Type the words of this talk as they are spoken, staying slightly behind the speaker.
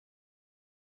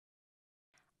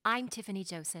I'm Tiffany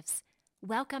Josephs.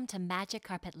 Welcome to Magic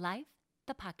Carpet Life,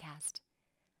 the podcast.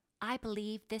 I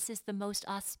believe this is the most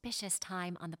auspicious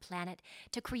time on the planet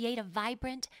to create a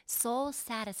vibrant,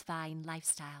 soul-satisfying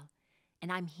lifestyle,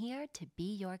 and I'm here to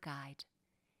be your guide.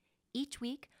 Each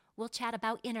week, we'll chat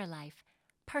about inner life,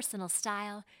 personal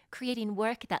style, creating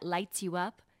work that lights you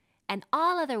up, and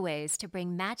all other ways to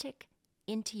bring magic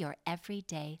into your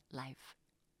everyday life.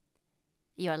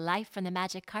 Your life from the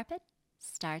magic carpet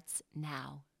starts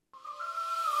now.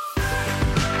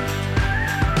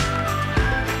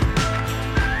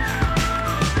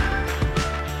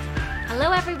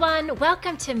 Hello everyone,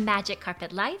 welcome to Magic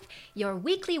Carpet Life, your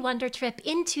weekly wonder trip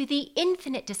into the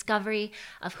infinite discovery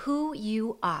of who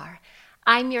you are.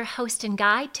 I'm your host and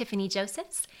guide, Tiffany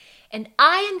Josephs, and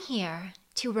I am here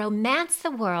to romance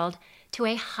the world to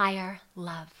a higher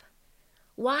love.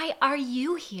 Why are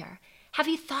you here? Have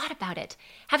you thought about it?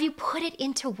 Have you put it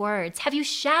into words? Have you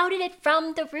shouted it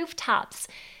from the rooftops?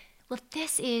 Well,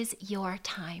 this is your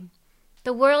time.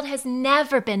 The world has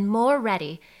never been more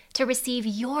ready to receive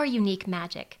your unique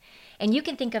magic. And you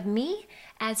can think of me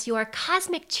as your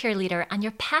cosmic cheerleader on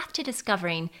your path to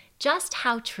discovering just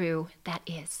how true that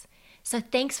is. So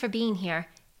thanks for being here,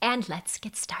 and let's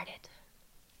get started.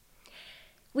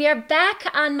 We are back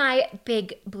on my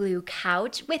big blue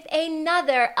couch with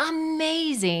another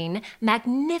amazing,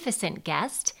 magnificent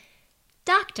guest,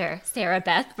 Dr. Sarah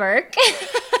Beth Burke.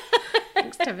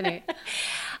 Thanks, Tiffany.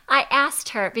 I asked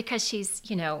her because she's,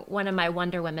 one of my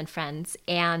Wonder Woman friends,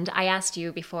 and I asked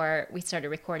you before we started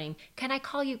recording, can I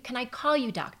call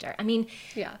you doctor? I mean,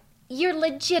 Yeah. You're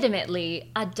legitimately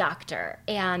a doctor,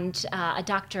 and a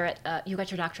doctorate, you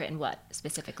got your doctorate in what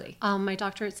specifically? My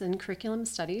doctorate's in curriculum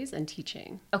studies and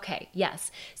teaching. Okay,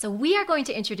 yes. So we are going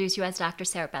to introduce you as Dr.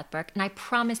 Sarah Beth Burke, and I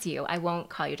promise you I won't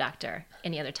call you doctor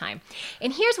any other time.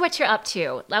 And here's what you're up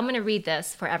to. I'm going to read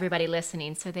this for everybody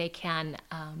listening so they can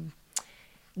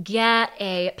get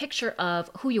a picture of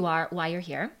who you are, why you're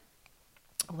here,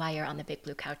 why you're on the big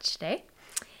blue couch today.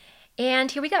 And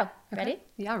here we go. Ready?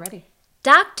 Yeah, ready.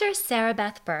 Dr. Sarah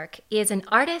Beth Burke is an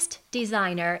artist,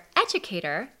 designer,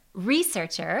 educator,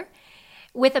 researcher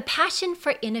with a passion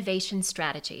for innovation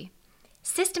strategy,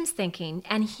 systems thinking,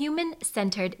 and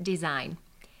human-centered design.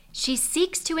 She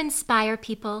seeks to inspire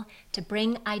people to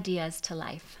bring ideas to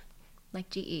life. Like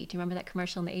GE. Do you remember that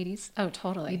commercial in the 80s? Oh,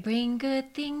 totally. We bring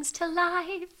good things to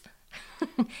life.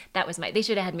 They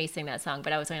should have had me sing that song,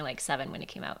 but I was only like 7 when it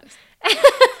came out.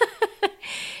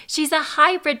 She's a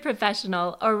hybrid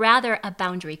professional, or rather a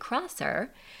boundary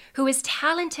crosser, who is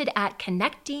talented at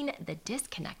connecting the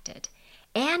disconnected.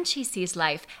 And she sees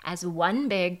life as one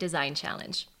big design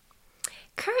challenge.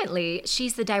 Currently,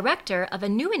 she's the director of a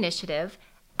new initiative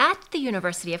at the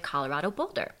University of Colorado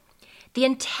Boulder. The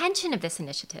intention of this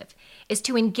initiative is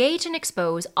to engage and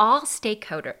expose all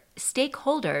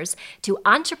stakeholders to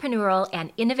entrepreneurial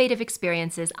and innovative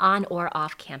experiences on or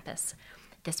off campus.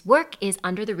 This work is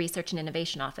under the Research and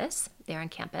Innovation Office there on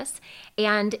campus,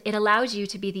 and it allows you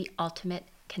to be the ultimate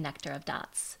connector of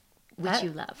dots, which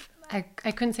you love. I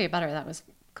couldn't say it better. That was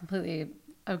completely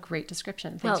a great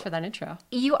description. Thanks for that intro.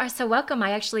 You are so welcome.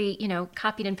 I actually,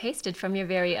 copied and pasted from your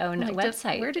very own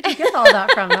website. Where did you get all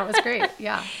that from? That was great.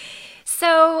 Yeah.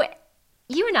 So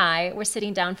you and I were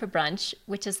sitting down for brunch,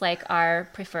 which is like our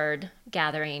preferred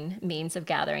means of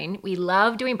gathering. We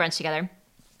love doing brunch together.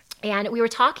 And we were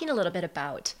talking a little bit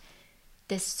about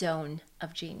this zone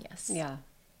of genius. Yeah.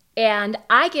 And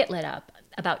I get lit up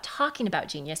about talking about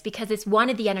genius because it's one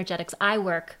of the energetics I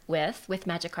work with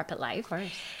Magic Carpet Life. Of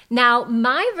course. Now,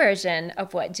 my version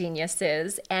of what genius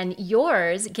is, and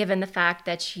yours, given the fact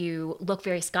that you look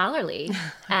very scholarly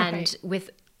and Right.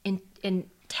 with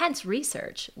intense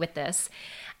research with this,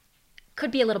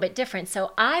 could be a little bit different.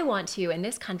 So I want to, in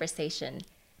this conversation,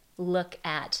 look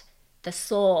at the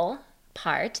soul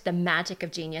part, the magic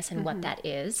of genius and what that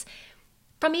is,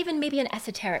 from even maybe an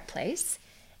esoteric place,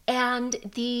 and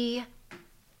the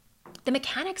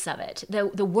mechanics of it,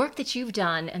 the work that you've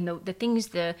done, and the things,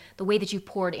 the way that you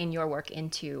poured in your work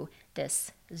into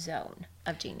this zone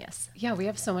of genius. Yeah, we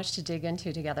have so much to dig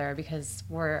into together because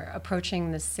we're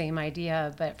approaching the same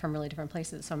idea, but from really different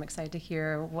places. So I'm excited to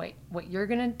hear what you're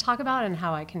going to talk about and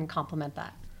how I can complement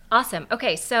that. Awesome.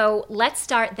 Okay, so let's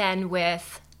start then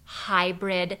with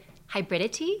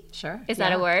hybridity? Sure. Is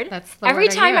that a word? That's the Every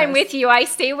word I time I'm use. with you, I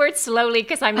say words slowly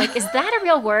because I'm like, is that a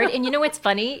real word? And you know what's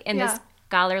funny in this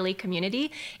scholarly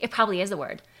community? It probably is a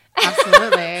word.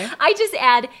 Absolutely. I just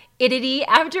add idity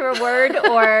after a word,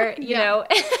 or, you know,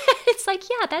 it's like,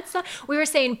 yeah, we were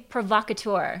saying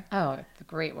provocateur. Oh, it's a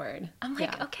great word. I'm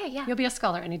like, okay, yeah. You'll be a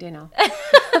scholar any day now.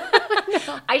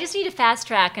 I just need a fast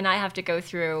track, and I have to go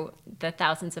through the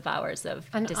thousands of hours of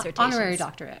dissertations. Honorary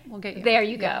doctorate. We'll get you. There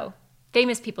you go.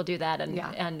 Famous people do that,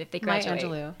 and if they graduate.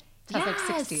 Maya Angelou. That's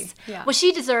like 60. Yeah. Well,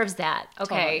 she deserves that.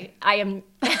 Okay. Totally. I am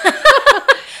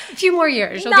A few more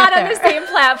years. You'll not get on there. the same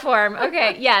platform.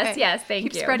 Okay. Yes, Okay. yes. Thank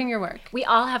Keep you. spreading your work. We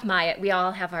all have we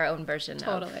all have our own version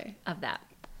Totally. of that.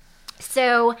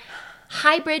 So,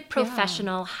 hybrid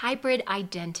professional, hybrid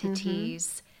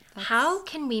identities. How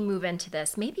can we move into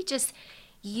this? Maybe just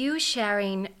you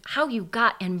sharing how you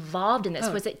got involved in this.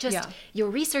 Was it just you're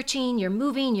researching, you're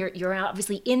moving, you're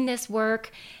obviously in this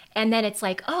work, and then it's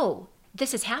like, oh,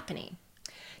 this is happening.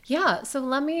 Yeah, so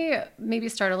let me maybe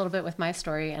start a little bit with my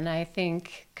story. And I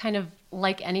think, kind of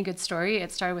like any good story,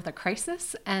 it started with a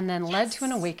crisis and then led to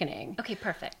an awakening. Okay,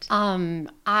 perfect.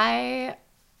 I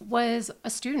was a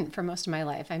student for most of my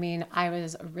life. I mean, I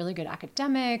was a really good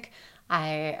academic.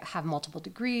 I have multiple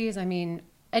degrees. I mean,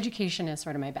 education is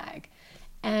sort of my bag.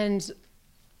 And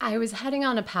I was heading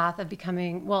on a path of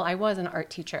I was an art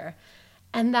teacher.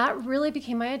 And that really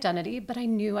became my identity, but I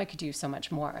knew I could do so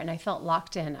much more. And I felt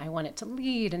locked in. I wanted to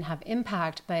lead and have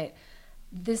impact, but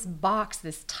this box,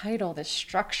 this title, this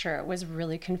structure was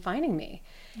really confining me.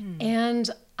 And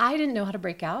I didn't know how to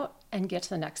break out and get to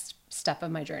the next step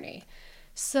of my journey.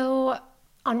 So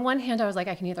on one hand, I was like,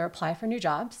 I can either apply for new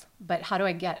jobs, but how do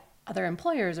I get other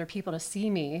employers or people to see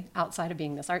me outside of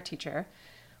being this art teacher?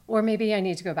 Or maybe I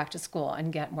need to go back to school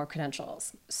and get more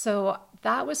credentials. So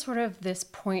that was sort of this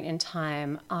point in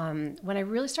time when I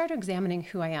really started examining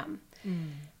who I am.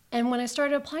 And when I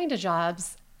started applying to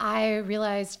jobs, I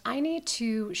realized I need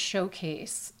to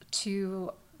showcase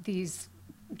to these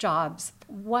jobs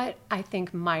what I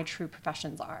think my true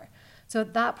professions are. So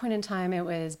at that point in time, it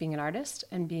was being an artist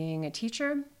and being a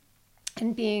teacher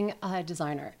and being a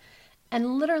designer.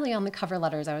 And literally on the cover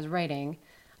letters I was writing,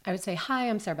 I would say, hi,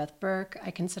 I'm Sarah Beth Burke. I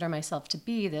consider myself to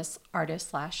be this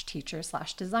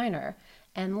artist/teacher/designer.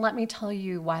 And let me tell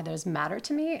you why those matter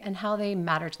to me and how they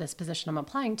matter to this position I'm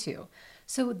applying to.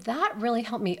 So that really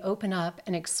helped me open up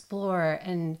and explore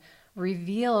and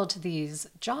reveal to these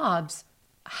jobs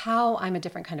how I'm a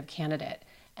different kind of candidate.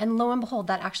 And lo and behold,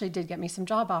 that actually did get me some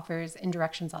job offers in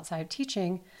directions outside of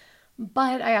teaching.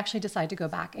 But I actually decided to go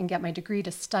back and get my degree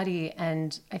to study,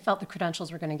 and I felt the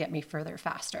credentials were going to get me further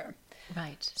faster.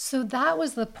 Right. So that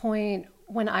was the point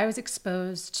when I was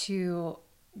exposed to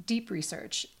deep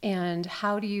research and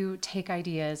how do you take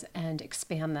ideas and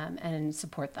expand them and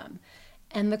support them.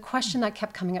 And the question that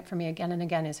kept coming up for me again and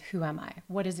again is, who am I?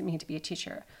 What does it mean to be a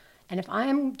teacher? And if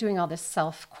I'm doing all this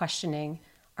self-questioning,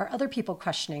 are other people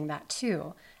questioning that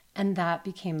too? And that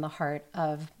became the heart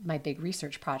of my big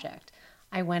research project.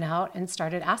 I went out and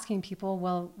started asking people,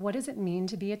 well, what does it mean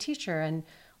to be a teacher? And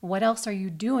what else are you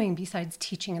doing besides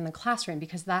teaching in the classroom?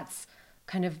 Because that's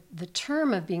kind of the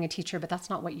term of being a teacher, but that's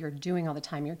not what you're doing all the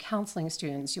time. You're counseling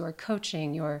students, you're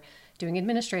coaching, you're doing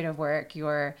administrative work,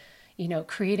 you're,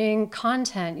 creating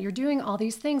content, you're doing all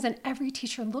these things, and every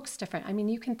teacher looks different. I mean,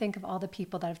 you can think of all the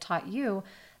people that have taught you,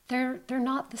 they're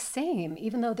not the same,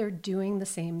 even though they're doing the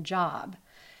same job.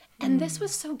 And this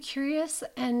was so curious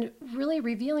and really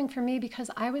revealing for me,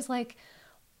 because I was like,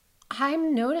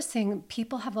 I'm noticing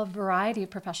people have a variety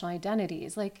of professional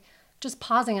identities. Like, just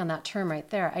pausing on that term right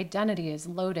there, identity is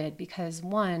loaded because,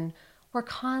 one, we're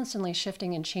constantly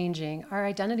shifting and changing. Our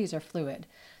identities are fluid.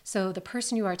 So the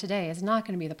person you are today is not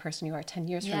going to be the person you are 10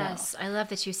 years from now. Yes, I love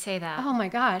that you say that. Oh my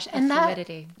gosh. And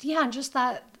fluidity. Just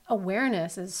that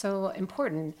awareness is so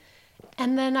important.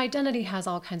 And then identity has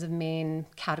all kinds of main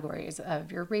categories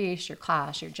of your race, your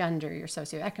class, your gender, your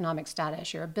socioeconomic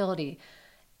status, your ability.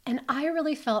 And I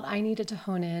really felt I needed to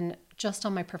hone in just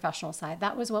on my professional side.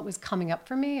 That was what was coming up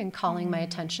for me and calling my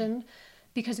attention,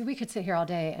 because we could sit here all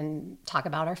day and talk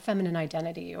about our feminine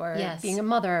identity or being a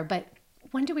mother, but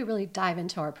when do we really dive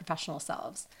into our professional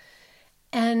selves?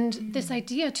 And this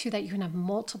idea too that you can have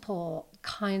multiple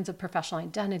kinds of professional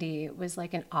identity was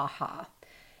like an aha.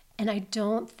 And I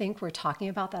don't think we're talking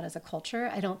about that as a culture.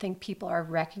 I don't think people are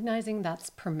recognizing that's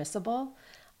permissible.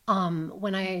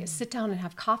 When I sit down and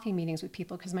have coffee meetings with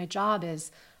people, because my job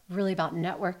is really about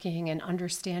networking and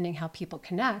understanding how people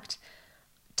connect,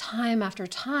 time after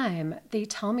time, they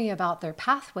tell me about their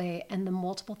pathway and the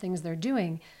multiple things they're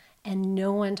doing, and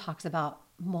no one talks about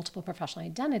multiple professional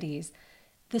identities.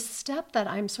 The step that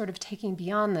I'm sort of taking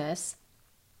beyond this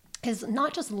is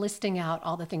not just listing out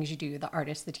all the things you do, the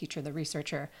artist, the teacher, the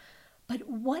researcher, But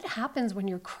what happens when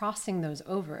you're crossing those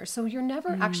over? So you're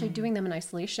never actually doing them in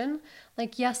isolation.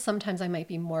 Like, yes, sometimes I might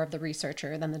be more of the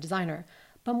researcher than the designer,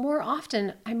 but more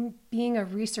often I'm being a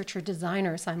researcher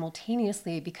designer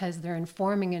simultaneously because they're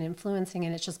informing and influencing,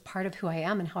 and it's just part of who I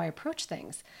am and how I approach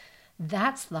things.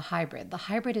 That's the hybrid. The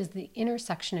hybrid is the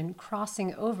intersection and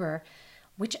crossing over,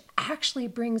 which actually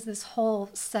brings this whole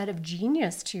set of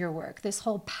genius to your work, this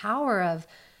whole power of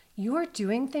you're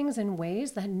doing things in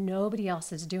ways that nobody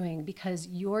else is doing because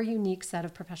your unique set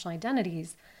of professional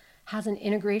identities has an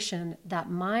integration that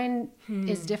mine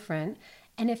is different.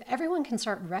 And if everyone can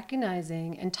start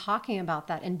recognizing and talking about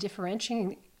that and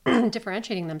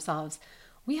differentiating themselves,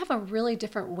 we have a really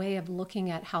different way of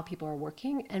looking at how people are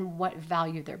working and what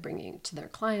value they're bringing to their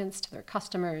clients, to their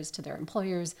customers, to their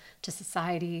employers, to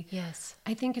society. Yes.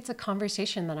 I think it's a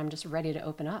conversation that I'm just ready to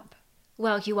open up.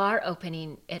 Well, you are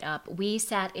opening it up. We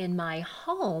sat in my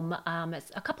home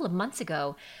a couple of months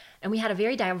ago, and we had a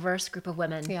very diverse group of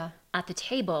women at the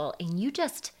table, and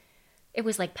it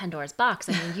was like Pandora's box.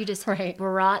 I mean, you just Right.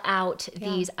 brought out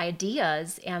these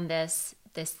ideas and this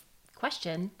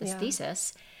question, this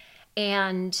thesis,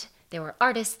 and there were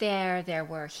artists there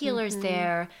were healers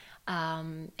there,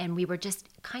 and we were just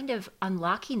kind of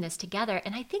unlocking this together.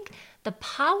 And I think the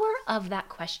power of that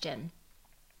question,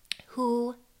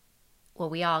 well,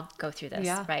 we all go through this,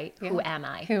 right? Yeah. Who am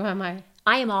I? Who am I?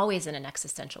 I am always in an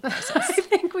existential crisis. I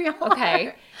think we are.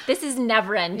 Okay. This is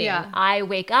never ending. Yeah. I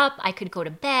wake up, I could go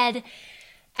to bed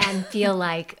and feel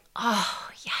like, oh,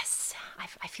 yes,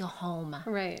 I feel home.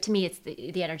 Right. To me, it's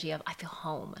the energy of I feel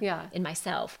home in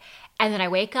myself. And then I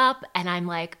wake up and I'm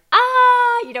like,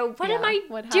 what am I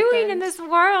What doing in happened? this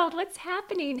world? What's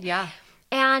happening? Yeah.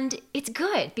 And it's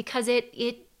good because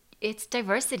it's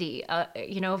diversity,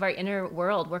 of our inner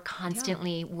world. We're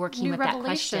constantly working New with that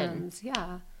question. revelations.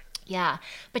 Yeah. Yeah.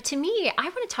 But to me, I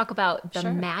want to talk about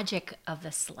the magic of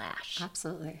the slash.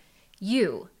 Absolutely.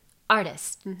 You,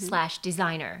 artist slash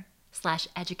designer slash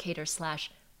educator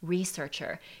slash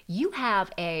researcher, you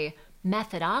have a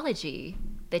methodology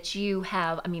that you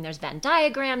have. I mean, there's Venn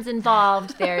diagrams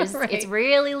involved. There's Right. It's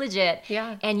really legit.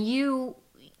 Yeah. And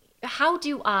how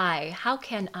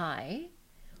can I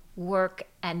work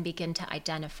and begin to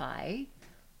identify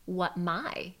what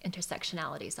my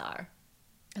intersectionalities are?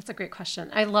 That's a great question.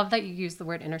 I love that you use the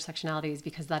word intersectionalities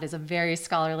because that is a very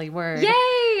scholarly word.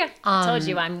 Yay! I told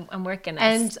you I'm working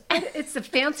this. And it's a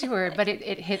fancy word, but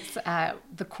it hits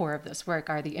the core of this work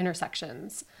are the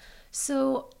intersections.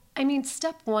 So, I mean,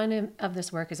 step one of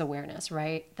this work is awareness,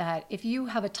 right? That if you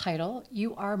have a title,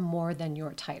 you are more than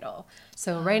your title.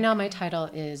 So right now my title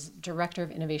is Director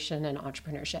of Innovation and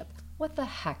Entrepreneurship. What the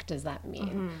heck does that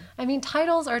mean? I mean,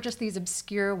 titles are just these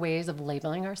obscure ways of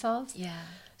labeling ourselves. Yeah.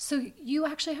 So you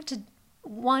actually have to,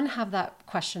 one, have that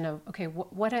question of, okay,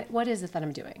 what is it that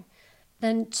I'm doing?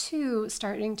 Then two,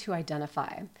 starting to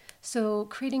identify. So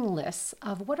creating lists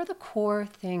of what are the core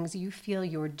things you feel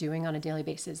you're doing on a daily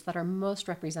basis that are most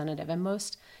representative and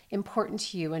most important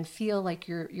to you and feel like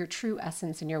your true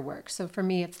essence in your work. So for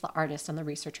me, it's the artist and the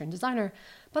researcher and designer.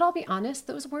 But I'll be honest,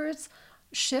 those words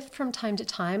shift from time to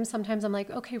time. Sometimes I'm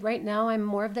like, okay, right now I'm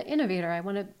more of the innovator. I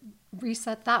want to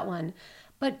reset that one.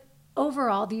 But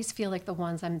overall, these feel like the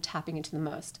ones I'm tapping into the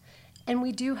most. And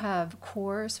we do have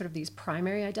core, sort of these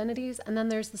primary identities, and then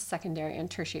there's the secondary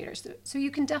and tertiary. So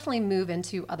you can definitely move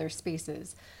into other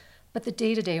spaces, but the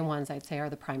day-to-day ones, I'd say, are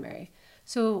the primary.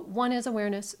 So one is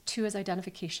awareness, two is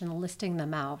identification, listing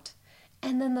them out.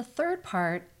 And then the third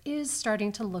part is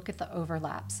starting to look at the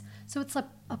overlaps. So it's a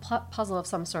puzzle of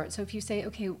some sort. So if you say,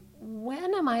 okay,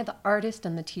 when am I the artist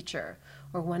and the teacher?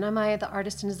 Or when am I the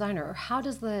artist and designer? Or how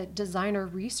does the designer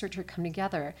researcher come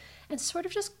together? And sort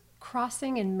of just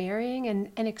crossing and marrying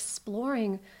and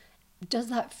exploring, does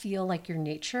that feel like your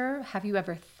nature? Have you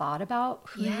ever thought about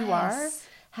who you are?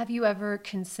 Have you ever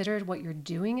considered what you're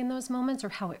doing in those moments or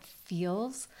how it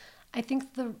feels? I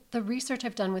think the research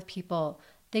I've done with people,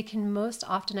 they can most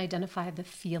often identify the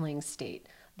feeling state,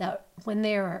 that when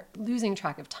they are losing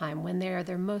track of time, when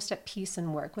they're most at peace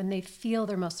in work, when they feel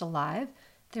they're most alive,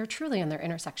 they're truly in their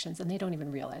intersections and they don't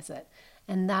even realize it.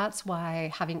 And that's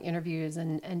why having interviews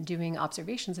and doing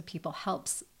observations of people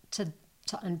helps to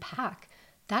unpack.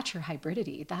 That's your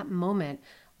hybridity, that moment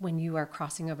when you are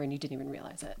crossing over and you didn't even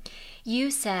realize it.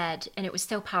 You said, and it was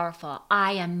so powerful,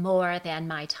 I am more than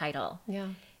my title. Yeah.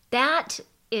 That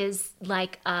is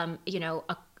like,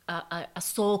 a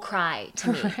soul cry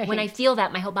to me. Right. When I feel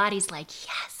that, my whole body's like,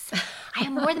 yes, I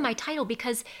am more than my title,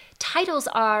 because titles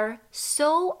are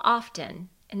so often,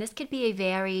 and this could be a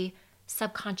very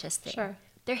subconscious thing. Sure.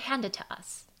 They're handed to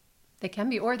us. They can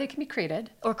be, or they can be created.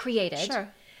 Or created. Sure.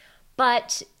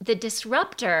 But the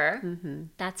disruptor,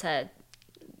 that's a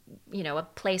a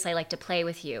place I like to play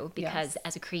with you because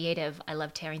as a creative, I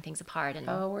love tearing things apart. And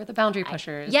Oh, we're the boundary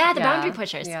pushers. the boundary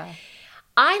pushers. Yeah.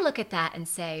 I look at that and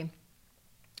say,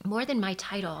 more than my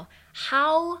title,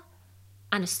 how,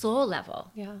 on a soul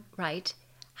level, right?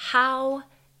 How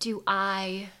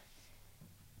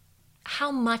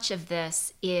much of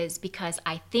this is because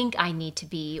I think I need to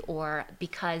be, or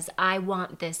because I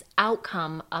want this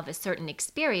outcome of a certain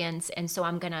experience, and so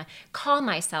I'm going to call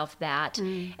myself that.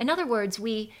 In other words,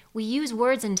 we use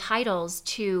words and titles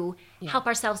to help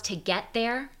ourselves to get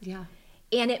there. Yeah.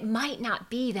 And it might not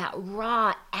be that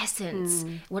raw essence,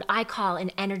 what I call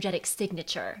an energetic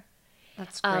signature.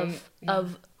 That's great.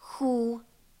 Of who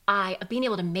being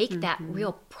able to make that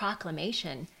real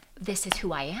proclamation. This is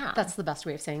who I am. That's the best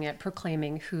way of saying it,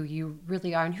 proclaiming who you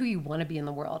really are and who you want to be in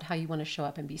the world, how you want to show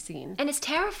up and be seen. And it's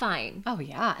terrifying. Oh,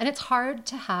 yeah. And it's hard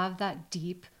to have that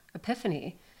deep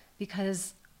epiphany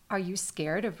because are you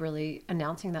scared of really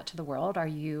announcing that to the world? Are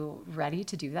you ready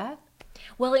to do that?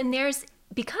 Well, and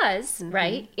because,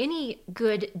 right, any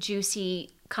good, juicy,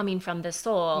 coming from the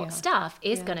soul stuff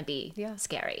is going to be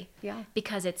scary. Yeah.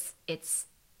 Because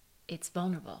it's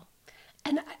vulnerable.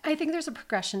 And I think there's a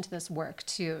progression to this work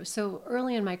too. So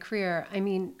early in my career,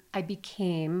 I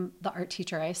became the art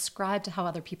teacher. I ascribed to how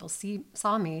other people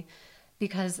saw me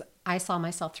because I saw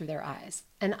myself through their eyes.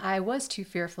 And I was too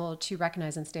fearful to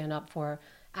recognize and stand up for,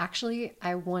 actually,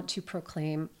 I want to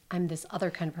proclaim I'm this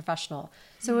other kind of professional.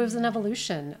 So it was an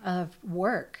evolution of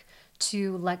work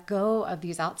to let go of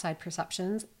these outside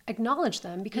perceptions, acknowledge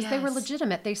them because they were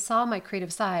legitimate. They saw my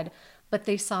creative side, but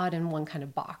they saw it in one kind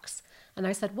of box. And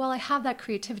I said, well, I have that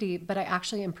creativity, but I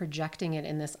actually am projecting it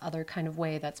in this other kind of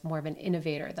way that's more of an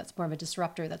innovator, that's more of a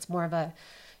disruptor, that's more of a,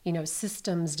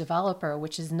 systems developer,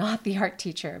 which is not the art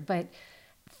teacher. But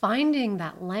finding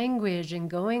that language and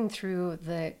going through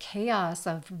the chaos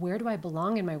of where do I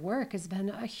belong in my work has been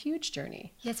a huge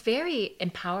journey. Yeah, it's very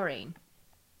empowering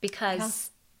because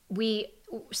we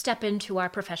step into our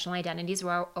professional identities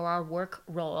or our work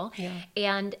role,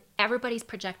 and everybody's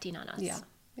projecting on us. Yeah.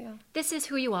 Yeah. This is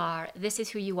who you are. This is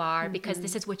who you are because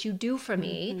this is what you do for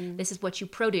me. This is what you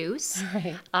produce.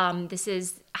 Right. This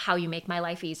is how you make my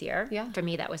life easier. Yeah. For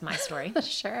me, that was my story.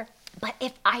 Sure. But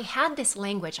if I had this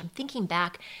language, I'm thinking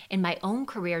back in my own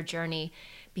career journey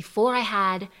before I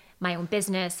had my own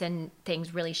business and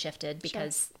things really shifted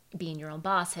because being your own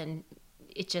boss, and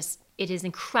it is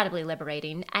incredibly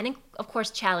liberating and, of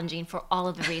course, challenging for all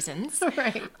of the reasons.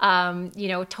 Right.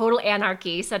 Total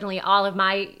anarchy. Suddenly all of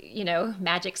my,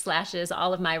 magic slashes,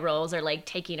 all of my roles are like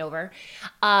taking over.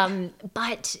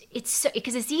 But it's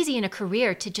because it's easy in a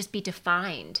career to just be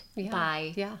defined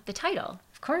by the title.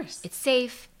 Of course. It's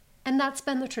safe. And that's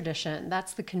been the tradition.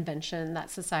 That's the convention that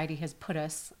society has put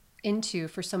us into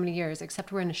for so many years,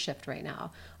 except we're in a shift right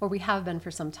now, or we have been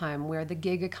for some time, where the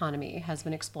gig economy has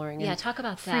been exploring. Yeah, talk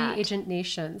about free that. Agent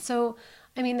nation. So,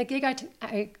 the gig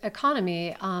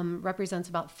economy represents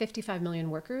about 55 million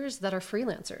workers that are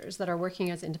freelancers, that are working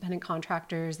as independent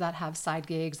contractors, that have side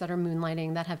gigs, that are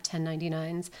moonlighting, that have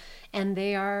 1099s, and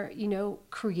they are,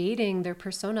 creating their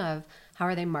persona of how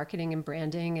are they marketing and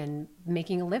branding and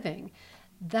making a living.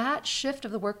 That shift of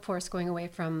the workforce going away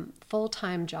from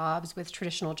full-time jobs with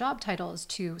traditional job titles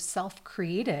to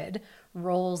self-created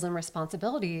roles and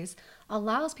responsibilities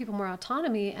allows people more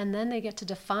autonomy, and then they get to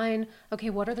define,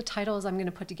 okay, what are the titles I'm going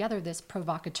to put together, this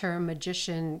provocateur,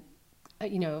 magician,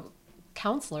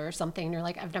 counselor or something. And you're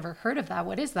like, I've never heard of that.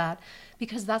 What is that?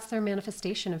 Because that's their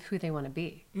manifestation of who they want to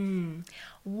be.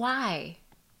 Why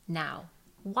now?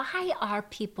 Why are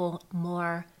people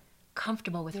more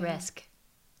comfortable with risk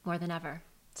more than ever?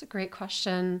 It's a great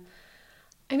question.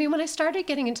 When I started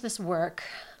getting into this work,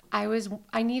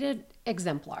 I needed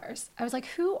exemplars. I was like,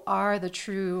 who are the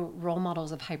true role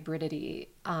models of hybridity,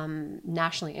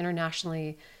 nationally,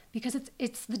 internationally? Because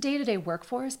it's the day-to-day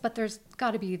workforce, but there's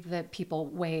got to be the people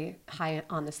way high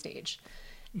on the stage.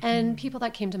 And people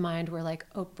that came to mind were like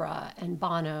Oprah and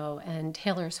Bono and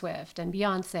Taylor Swift and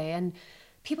Beyonce, and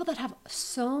people that have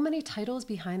so many titles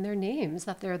behind their names,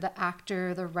 that they're the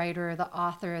actor, the writer, the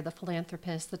author, the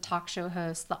philanthropist, the talk show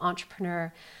host, the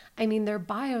entrepreneur. Their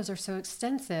bios are so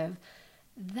extensive.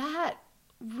 That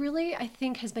really, I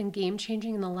think, has been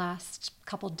game-changing in the last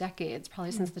couple decades,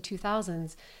 probably since the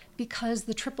 2000s, because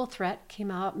the triple threat came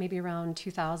out maybe around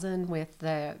 2000 with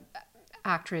the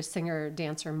actress, singer,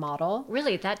 dancer, model.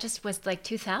 Really? That just was like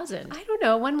 2000? I don't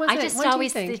know. When was it? I just When do you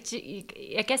always think?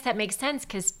 I guess that makes sense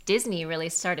because Disney really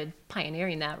started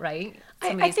pioneering that, right?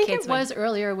 some of I these think kids it was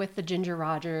earlier with the Ginger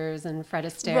Rogers and Fred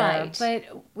Astaire, Right.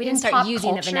 but We didn't in start pop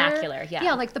using the culture, vernacular, yeah.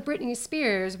 Yeah, like the Britney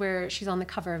Spears, where she's on the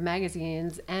cover of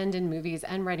magazines and in movies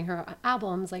and writing her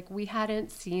albums, like we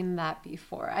hadn't seen that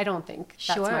before. I don't think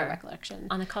that's my Sure. recollection.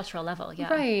 on a cultural level,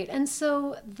 yeah. Right. And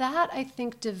so that, I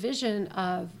think, division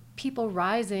of people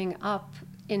rising up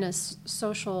in a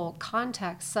social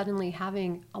context, suddenly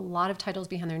having a lot of titles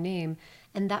behind their name,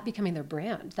 and that becoming their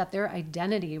brand, that their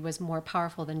identity was more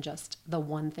powerful than just the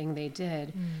one thing they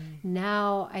did.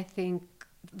 Now, I think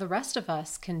the rest of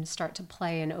us can start to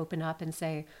play and open up and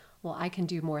say, well, I can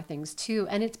do more things too.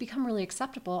 And it's become really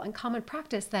acceptable and common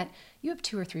practice that you have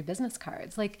 2 or 3 business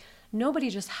cards. Like nobody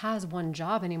just has one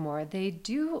job anymore. They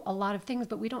do a lot of things,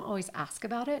 but we don't always ask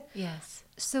about it. Yes.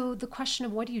 So the question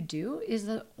of what do you do is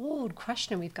the old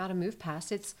question we've got to move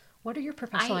past. It's what are your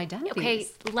professional identities? Okay,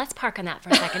 let's park on that for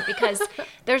a second because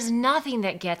there's nothing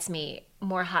that gets me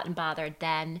more hot and bothered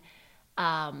than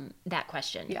that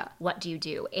question. Yeah. What do you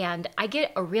do? And I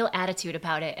get a real attitude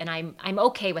about it, and I'm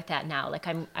okay with that now. Like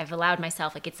I've allowed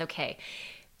myself, like it's okay,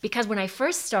 because when I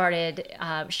first started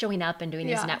showing up and doing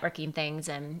these Yeah. networking things,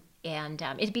 and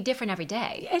it'd be different every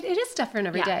day. It is different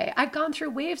every Yeah. day. I've gone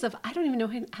through waves of I don't even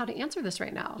know how to answer this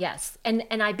right now. Yes, and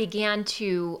I began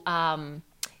to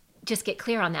just get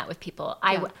clear on that with people.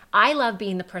 Yeah. I love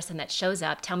being the person that shows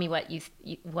up. Tell me what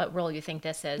what role you think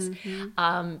this is,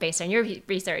 based on your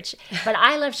research. But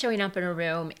I love showing up in a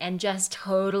room and just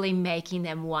totally making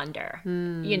them wonder,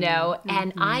 you know.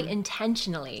 And I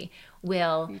intentionally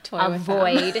will toy with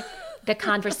avoid the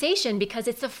conversation because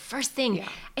it's the first thing. Yeah.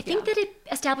 I think that it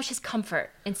establishes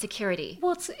comfort and security.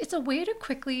 Well, it's a way to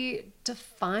quickly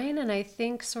define and I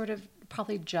think sort of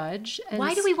probably judge and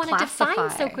Why do we want to define so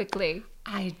classify. quickly?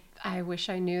 I wish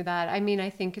I knew that. I mean,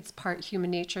 I think it's part human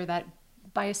nature that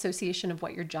by association of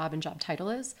what your job and job title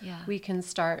is, Yeah. we can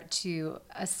start to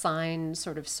assign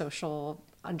sort of social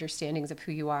understandings of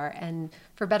who you are and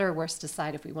for better or worse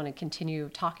decide if we want to continue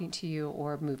talking to you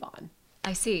or move on.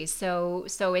 I see. So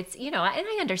it's, you know, and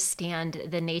I understand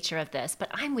the nature of this, but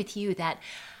I'm with you that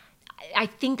I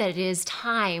think that it is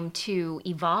time to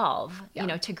evolve, Yeah. you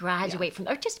know, to graduate from,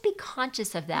 or just be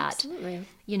conscious of that. Absolutely.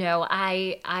 You know,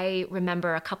 I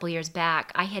remember a couple years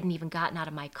back, I hadn't even gotten out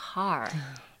of my car,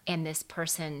 and this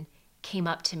person came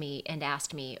up to me and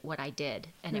asked me what I did,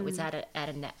 and it was at a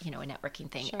a networking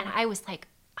thing, Sure. and I was like,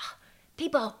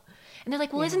 people. And they're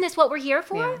like, well, isn't this what we're here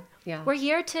for? Yeah, yeah. We're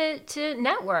here to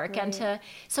network and to,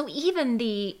 so even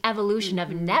the evolution of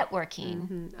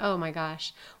networking. Oh my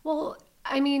gosh. Well,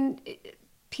 I mean,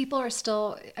 people are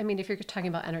still, I mean, if you're talking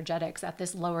about energetics at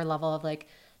this lower level of like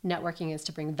networking is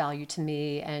to bring value to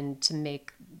me and to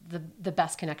make the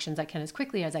best connections I can as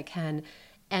quickly as I can.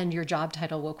 And your job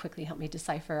title will quickly help me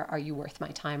decipher, are you worth my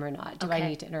time or not? Do I Okay.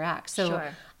 need to interact? So Sure.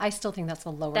 I still think that's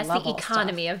the lower That's level the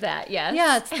economy stuff. of that, yes.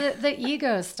 Yeah, it's the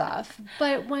ego stuff.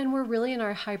 But when we're really in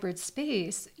our hybrid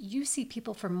space, you see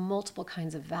people for multiple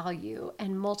kinds of value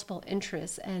and multiple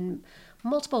interests and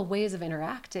multiple ways of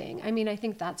interacting. I mean, I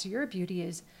think that's your beauty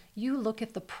is you look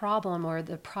at the problem or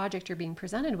the project you're being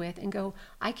presented with and go,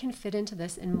 I can fit into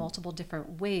this in multiple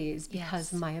different ways because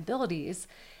Yes. of my abilities.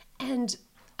 And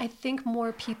I think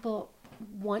more people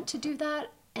want to do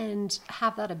that and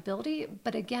have that ability.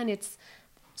 But again, it's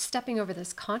stepping over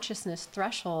this consciousness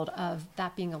threshold of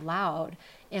that being allowed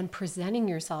and presenting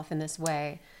yourself in this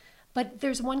way. But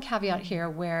there's one caveat here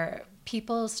where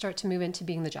people start to move into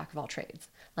being the jack of all trades.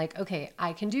 Like, okay,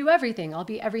 I can do everything. I'll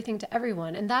be everything to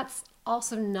everyone. And that's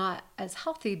also not as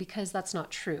healthy because that's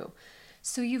not true.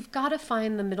 So you've got to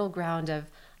find the middle ground of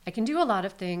I can do a lot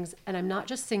of things and I'm not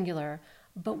just singular,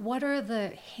 but what are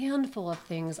the handful of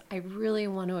things I really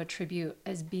want to attribute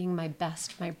as being my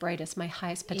best, my brightest, my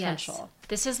highest potential? Yes.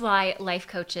 This is why life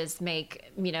coaches make,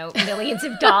 you know, millions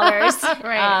of dollars,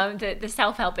 Right. The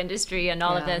self-help industry and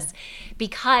all of Yeah. this,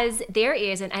 because there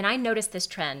is, and I noticed this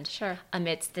trend Sure.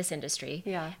 amidst this industry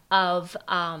Yeah. of,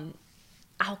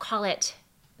 I'll call it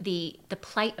the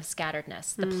plight of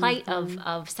scatteredness, the plight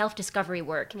of self-discovery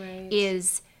work Right.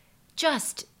 is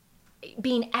just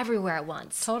being everywhere at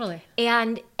once. Totally.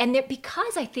 And there,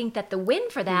 because I think that the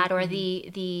win for that, or the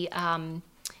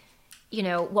you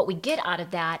know, what we get out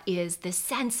of that is this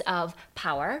sense of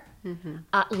power,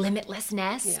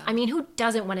 limitlessness. Yeah. I mean, who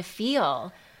doesn't want to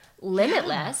feel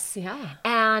limitless? Yeah.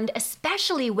 And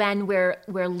especially when we're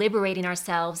liberating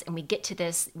ourselves and we get to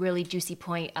this really juicy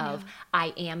point of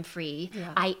I am free,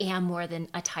 Yeah. I am more than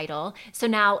a title. So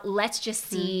now let's just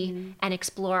see and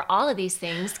explore all of these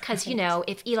things, because you know,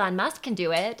 if Elon Musk can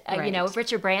do it, you know, Right. if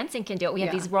Richard Branson can do it, we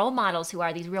have Yeah. these role models who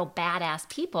are these real badass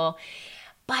people.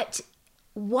 But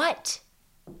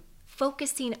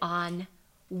focusing on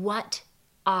what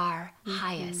our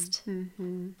highest.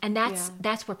 And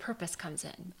that's where purpose comes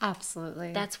in.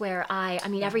 Absolutely. That's where I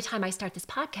mean, every time I start this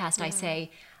podcast, I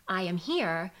say, I am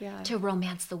here to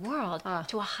romance the world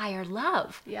to a higher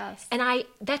love. Yes. And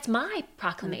that's my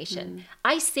proclamation.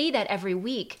 I say that every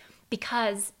week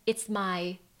because it's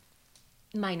my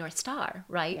North Star,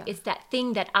 right? Yeah. It's that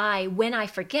thing that when I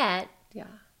forget,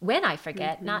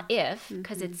 not if,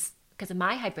 because it's because of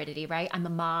my hybridity, right? I'm a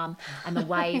mom, I'm a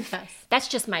wife. Yes. That's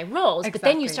just my roles. But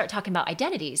then you start talking about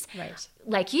identities. Right.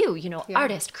 Like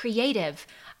artist, creative,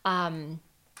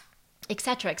 et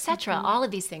cetera, all of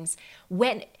these things.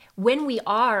 When we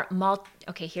are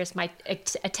here's my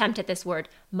attempt at this word,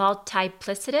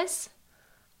 multiplicitous.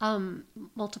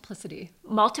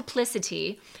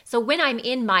 Multiplicity. So when I'm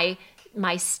in my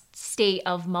state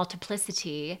of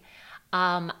multiplicity,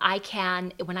 when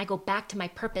I go back to my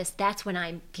purpose, that's when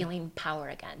I'm feeling power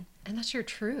again. And that's your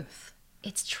truth.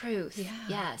 It's truth. Yeah.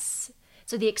 Yes.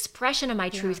 So the expression of my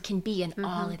truth can be in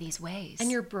all of these ways.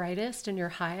 And your brightest and your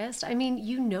highest, I mean,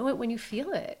 you know it when you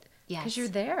feel it. Yes. Because you're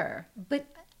there. But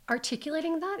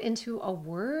articulating that into a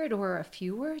word or a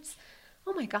few words,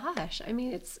 oh my gosh. I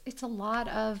mean, it's a lot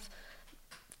of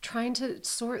trying to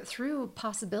sort through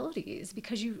possibilities,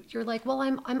 because you're like, well,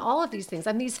 I'm all of these things.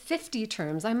 I'm these 50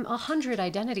 terms. I'm 100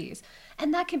 identities.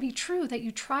 And that can be true that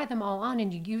you try them all on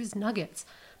and you use nuggets.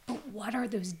 But what are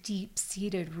those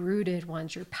deep-seated, rooted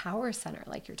ones, your power center,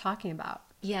 like you're talking about?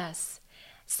 Yes.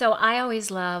 So I always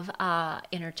love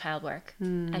inner child work,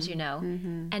 as you know.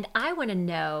 And I want to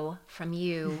know from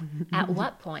you, at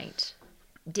what point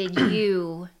did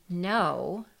you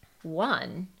know,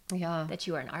 that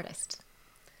you are an artist?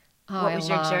 What was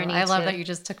your journey? I love that you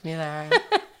just took me there.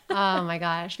 Oh my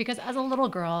gosh. Because as a little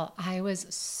girl, I was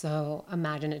so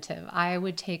imaginative. I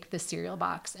would take the cereal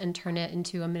box and turn it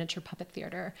into a miniature puppet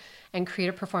theater and create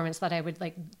a performance that I would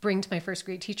bring to my first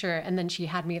grade teacher. And then she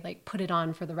had me put it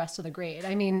on for the rest of the grade.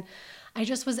 I mean, I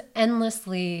just was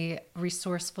endlessly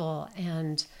resourceful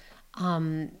and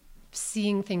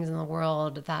seeing things in the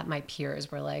world that my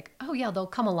peers were like, oh yeah, they'll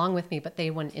come along with me, but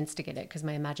they wouldn't instigate it because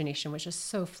my imagination was just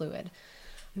so fluid.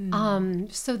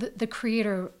 So the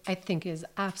creator, I think, is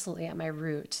absolutely at my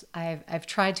root. I've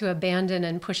tried to abandon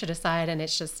and push it aside, and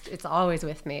it's always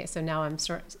with me. So now I'm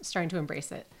starting to embrace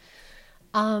it.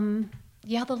 The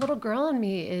little girl in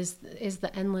me is the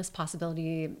endless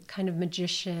possibility, kind of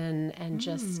magician and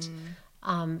just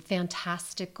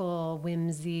fantastical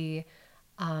whimsy.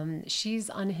 She's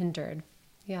unhindered.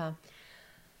 Yeah.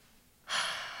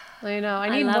 I know. I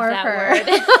need more of her.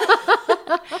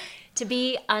 Word. To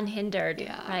be unhindered,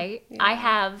 right? Yeah. I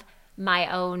have my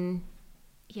own,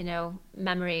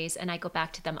 memories, and I go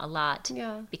back to them a lot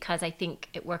because I think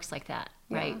it works like that,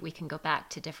 right? Yeah. We can go back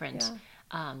to different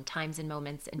times and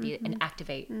moments and and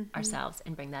activate ourselves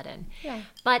and bring that in. Yeah.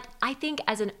 But I think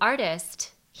as an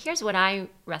artist, here's what I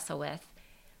wrestle with,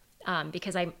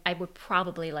 because I would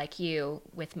probably, like you,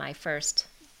 with my first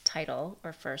title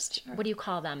or first, what do you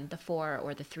call them? The 4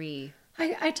 or the 3?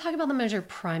 I talk about them as your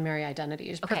primary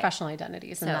identities, professional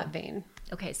identities in that vein.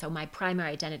 Okay, so my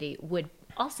primary identity would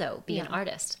also be an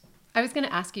artist. I was going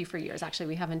to ask you for years. Actually,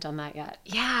 we haven't done that yet.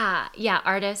 Yeah,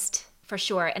 artist for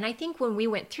sure. And I think when we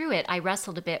went through it, I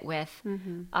wrestled a bit with,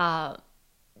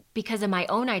 because of my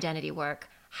own identity work,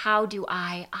 how do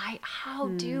I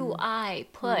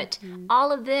put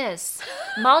all of this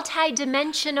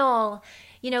multi-dimensional,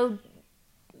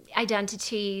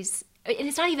 identities. And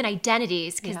it's not even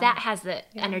identities, because that has the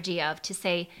energy of, to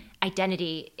say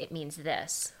identity, it means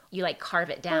this. You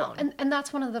carve it down. Well, and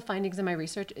that's one of the findings in my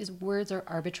research is words are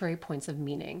arbitrary points of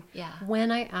meaning. Yeah.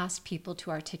 When I asked people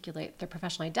to articulate their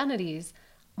professional identities,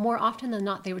 more often than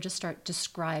not, they would just start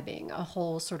describing a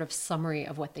whole sort of summary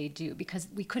of what they do, because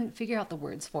we couldn't figure out the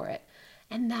words for it.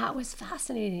 And that was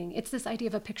fascinating. It's this idea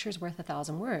of a picture's worth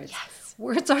 1,000 words. Yes.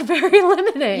 Words are very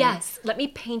limiting. Yes. Let me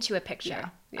paint you a picture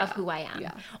of who I am.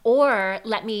 Yeah. Or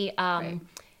let me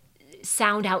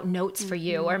sound out notes for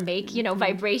you, or make,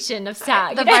 vibration of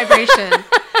sound. The vibration.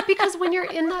 Because when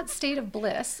you're in that state of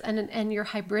bliss and your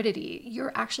hybridity,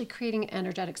 you're actually creating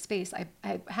energetic space. I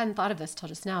hadn't thought of this till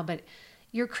just now, but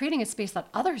you're creating a space that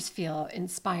others feel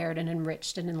inspired and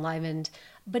enriched and enlivened,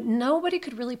 but nobody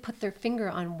could really put their finger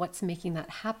on what's making that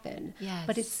happen. Yes.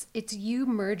 But it's you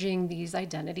merging these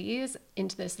identities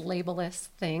into this labelless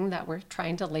thing that we're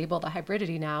trying to label the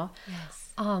hybridity now.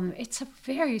 Yes. It's a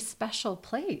very special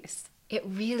place. It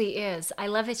really is. I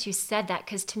love that you said that,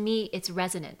 because to me, it's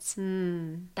resonance.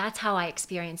 That's how I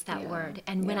experience that word.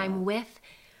 And when I'm with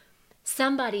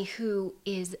somebody who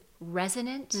is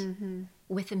resonant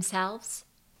with themselves,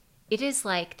 it is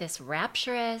like this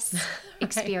rapturous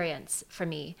experience for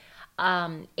me.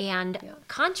 And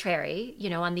contrary,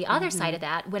 on the other side of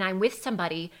that, when I'm with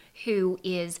somebody who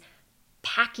is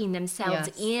packing themselves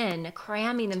in,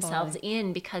 cramming themselves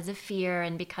in because of fear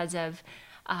and because of,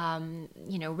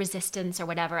 resistance or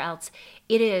whatever else,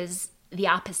 it is the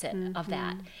opposite of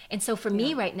that. And so for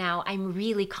me right now, I'm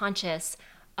really conscious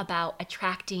about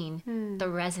attracting the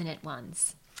resonant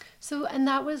ones. So, and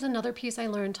that was another piece I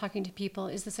learned talking to people,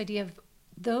 is this idea of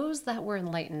those that were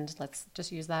enlightened, let's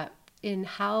just use that, in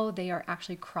how they are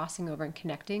actually crossing over and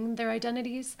connecting their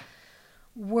identities,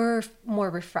 were more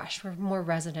refreshed, were more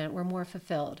resonant, were more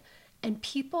fulfilled. And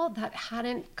people that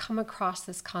hadn't come across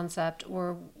this concept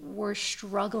or were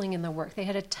struggling in the work, they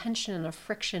had a tension and a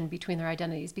friction between their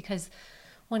identities, because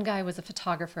one guy was a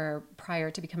photographer prior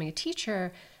to becoming a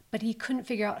teacher, but he couldn't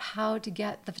figure out how to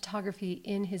get the photography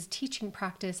in his teaching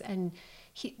practice, and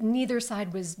neither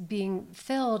side was being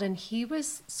filled, and he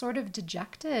was sort of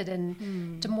dejected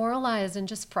and demoralized and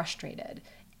just frustrated.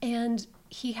 And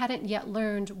he hadn't yet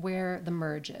learned where the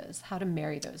merge is, how to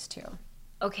marry those two.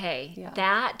 Okay,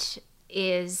 that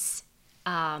is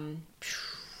the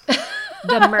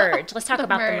merge. Let's talk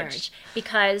about the merge.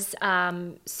 Because,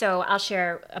 so I'll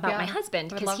share about my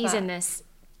husband, because he's in this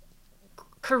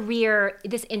career,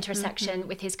 this intersection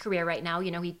with his career right now.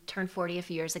 He turned 40 a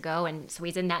few years ago, and so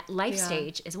he's in that life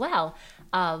stage as well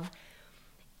of,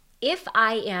 if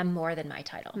I am more than my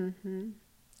title.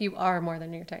 You are more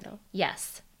than your title.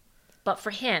 Yes. But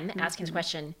for him, asking the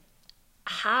question,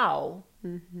 how?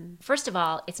 First of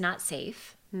all, it's not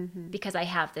safe, because I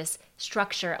have this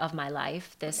structure of my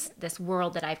life, this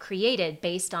world that I've created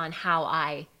based on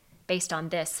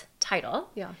this title.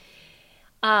 Yeah.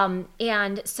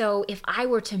 And so if I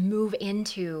were to move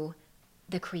into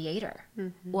the creator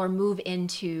or move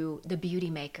into the beauty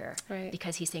maker,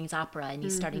 because he sings opera and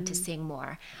he's starting to sing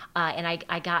more, and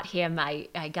I got him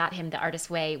the Artist's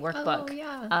Way workbook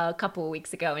a couple of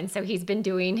weeks ago, and so he's been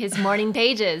doing his morning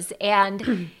pages,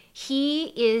 and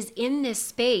he is in this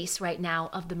space right now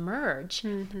of the merge,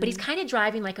 but he's kind of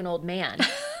driving like an old man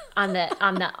on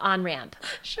the on-ramp.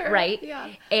 Sure. Right?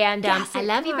 Yeah. And I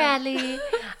love you, Bradley.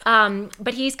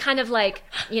 But he's kind of like,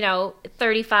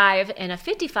 35 and a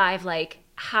 55, like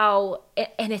how,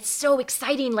 and it's so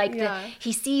exciting. Like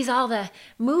he sees all the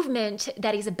movement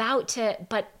that he's about to,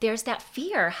 but there's that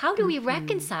fear. How do we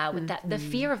reconcile with that, the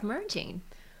fear of merging?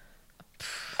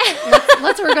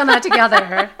 Let's work on that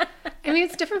together. I mean,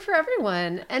 it's different for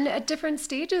everyone, and at different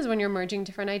stages when you're merging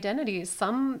different identities.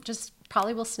 Some just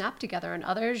probably will snap together, and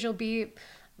others you'll be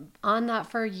on that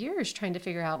for years trying to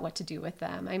figure out what to do with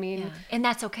them. I mean, and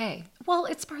that's okay. Well,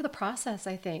 it's part of the process,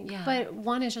 I think. Yeah. But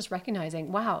one is just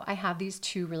recognizing, wow, I have these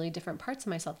two really different parts of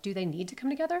myself. Do they need to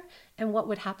come together? And what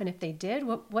would happen if they did?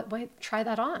 What try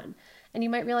that on? And you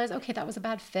might realize, okay, that was a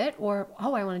bad fit, or,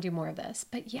 oh, I want to do more of this.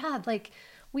 But yeah, like,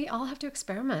 we all have to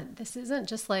experiment. This isn't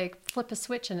just like flip a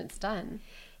switch and it's done.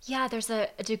 Yeah, there's a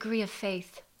degree of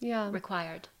faith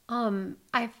required.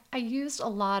 I used a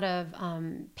lot of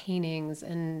paintings,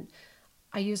 and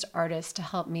I used artists to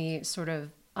help me sort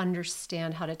of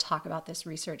understand how to talk about this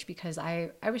research, because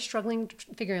I was struggling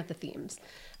figuring out the themes.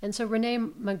 And so Renee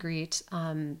Magritte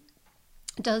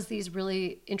does these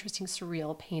really interesting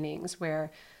surreal paintings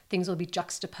where things will be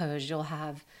juxtaposed. You'll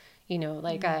have,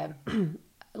 like a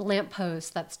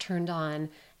lamppost that's turned on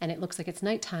and it looks like it's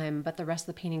nighttime, but the rest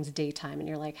of the painting's daytime. And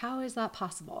you're like, how is that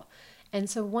possible? And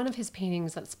so one of his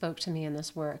paintings that spoke to me in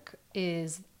this work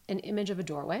is an image of a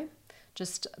doorway,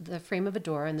 just the frame of a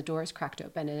door, and the door is cracked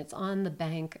open, and it's on the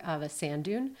bank of a sand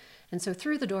dune. And so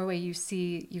through the doorway, you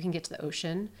can get to the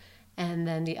ocean. And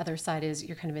then the other side is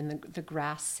you're kind of in the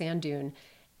grass sand dune.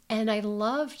 And I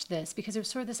loved this because it was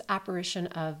sort of this apparition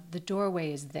of the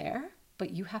doorway is there,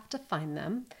 but you have to find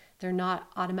them. They're not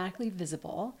automatically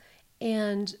visible.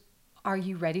 And are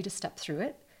you ready to step through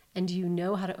it? And do you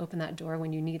know how to open that door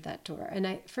when you need that door?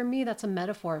 And for me, that's a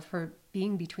metaphor for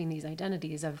being between these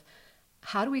identities of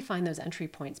how do we find those entry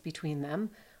points between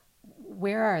them?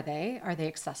 Where are they? Are they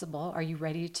accessible? Are you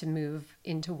ready to move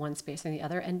into one space and the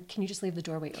other? And can you just leave the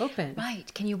doorway open?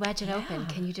 Right. Can you wedge it open?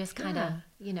 Can you just kind of,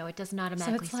 it doesn't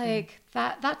automatically So it's like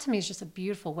that to me is just a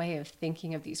beautiful way of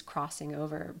thinking of these crossing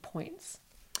over points.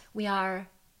 We are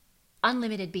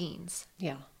unlimited beings.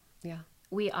 Yeah.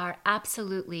 We are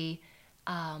absolutely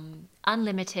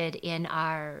unlimited in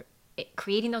our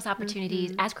creating those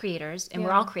opportunities as creators, and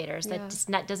we're all creators.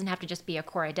 That doesn't have to just be a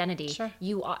core identity. Sure.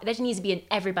 That needs to be in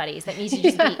everybody's. That needs to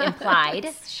just be implied.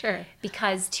 Sure.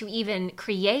 Because to even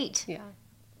create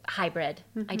hybrid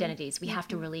identities, we have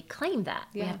to really claim that.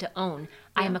 We have to own,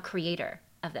 I am a creator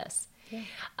of this.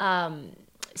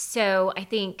 So I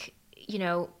think,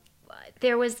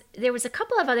 there was a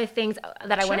couple of other things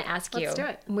that I Sure. want to ask you Let's do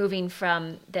it. moving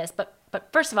from this. But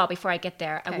first of all, before I get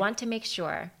there, I Okay. want to make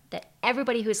sure that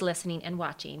everybody who's listening and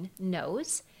watching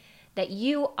knows that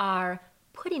you are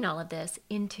putting all of this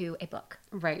into a book.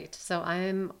 Right. So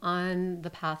I'm on the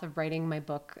path of writing my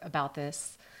book about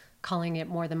this, calling it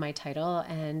More Than My Title.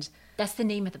 And That's the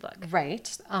name of the book.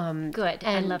 right. Good.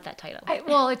 I and love that title.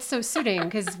 Well, it's so suiting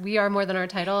because we are more than our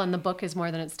title and the book is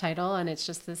more than its title. And it's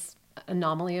just this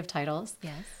anomaly of titles.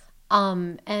 Yes.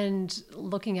 And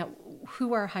looking at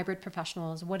who are hybrid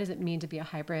professionals, what does it mean to be a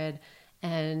hybrid,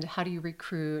 and how do you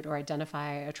recruit or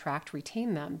identify, attract,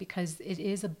 retain them? Because it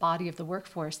is a body of the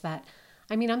workforce that,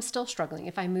 I mean, I'm still struggling.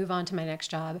 If I move on to my next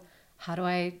job, how do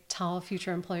I tell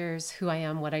future employers who I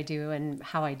am, what I do, and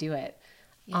how I do it?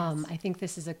 Yes. I think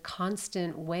this is a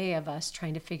constant way of us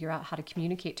trying to figure out how to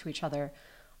communicate to each other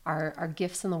our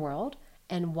gifts in the world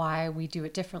and why we do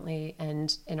it differently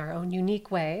and in our own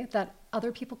unique way that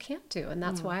other people can't do. And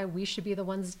that's why we should be the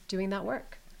ones doing that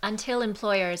work. Until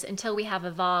we have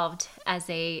evolved as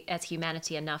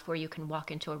humanity enough where you can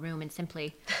walk into a room and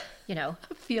simply,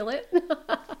 Feel it.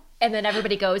 and then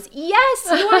everybody goes, yes,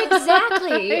 you are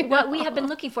exactly what we have been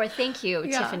looking for. Thank you,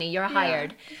 Yeah. Tiffany, you're Yeah.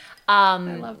 hired. I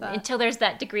love that. Until there's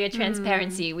that degree of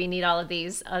transparency, we need all of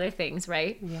these other things,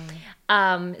 right?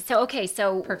 Yeah.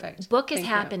 So Perfect. book is Thank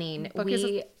you. happening. Book is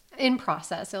in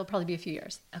process. It'll probably be a few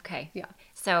years. Okay. Yeah.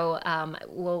 So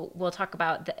we'll talk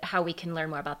about how we can learn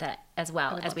more about that as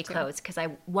well would as we love to. close, because I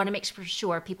want to make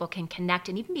sure people can connect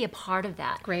and even be a part of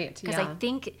that. Great, Because yeah. I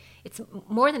think it's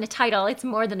more than a title. It's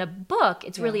more than a book.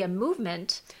 It's really a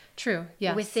movement True.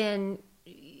 Yes. within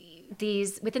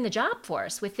the job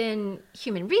force, within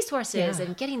human resources, Yeah.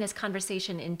 and getting this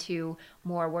conversation into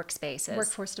more workspaces.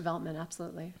 Workforce development.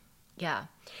 Absolutely. Yeah.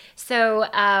 So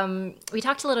we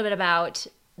talked a little bit about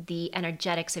the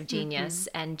energetics of genius,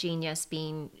 and genius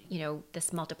being,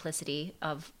 this multiplicity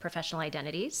of professional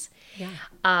identities.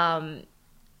 Yeah.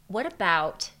 What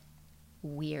about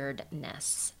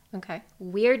weirdness? Okay.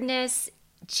 Weirdness,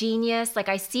 genius, like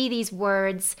I see these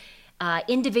words,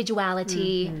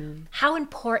 individuality. How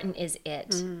important is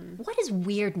it? What does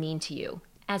weird mean to you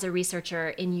as a researcher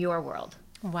in your world?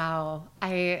 Wow.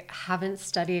 I haven't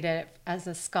studied it as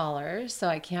a scholar, so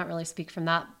I can't really speak from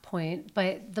that point.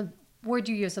 But the word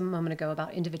you used a moment ago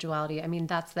about individuality, I mean,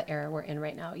 that's the era we're in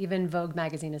right now. Even Vogue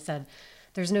magazine has said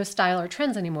there's no style or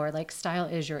trends anymore. Like, style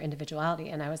is your individuality.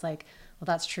 And I was like, well,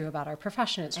 that's true about our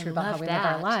profession. It's true about how love we live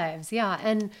our that. lives. Yeah.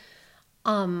 And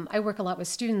I work a lot with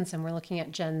students, and we're looking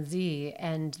at Gen Z,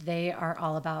 and they are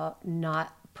all about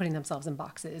not putting themselves in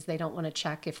boxes. They don't want to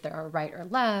check if they're right or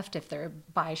left, if they're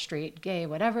bi, straight, gay,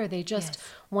 whatever. They just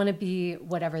want to be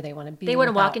whatever they want to be. They want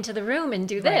to walk without- into the room and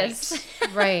do this.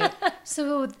 Right.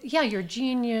 So yeah, your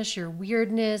genius, your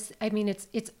weirdness. I mean,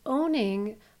 it's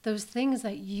owning those things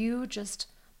that you just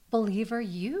believe are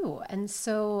you. And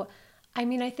so, I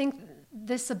mean, I think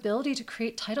this ability to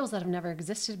create titles that have never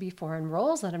existed before and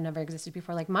roles that have never existed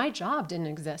before, like my job didn't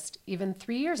exist even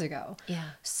 3 years ago. Yeah.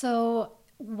 So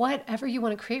whatever you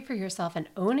want to create for yourself and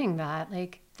owning that,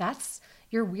 like that's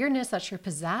your weirdness, that's your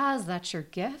pizzazz, that's your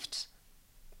gift,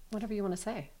 whatever you want to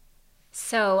say.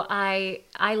 So I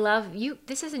love you.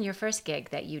 This isn't your first gig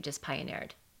that you just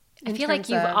pioneered. I In feel like terms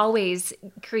you've of- always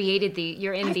created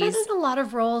you're in I've these. been in a lot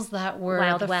of roles that were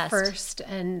Wild the West. first,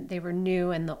 and they were new,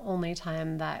 and the only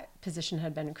time that position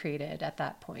had been created at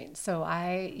that point. So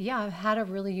I've had a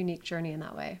really unique journey in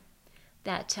that way.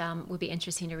 That would be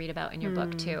interesting to read about in your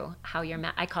book too. How your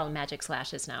I call them magic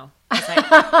slashes now.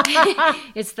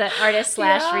 It's the artist /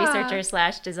 Yeah.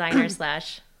 researcher / designer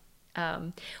 /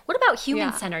 what about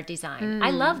human-centered design?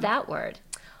 I love that word.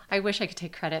 I wish I could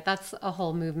take credit. That's a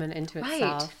whole movement into Right.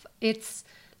 itself. It's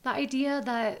the idea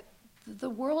that the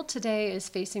world today is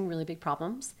facing really big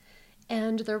problems,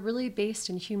 and they're really based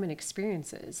in human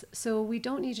experiences. So we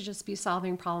don't need to just be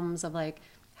solving problems of like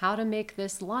how to make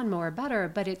this lawnmower better,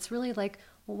 but it's really like,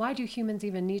 well, why do humans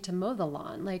even need to mow the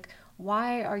lawn? Like,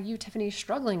 why are you, Tiffany,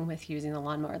 struggling with using the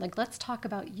lawnmower? Like, let's talk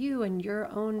about you and your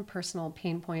own personal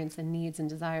pain points and needs and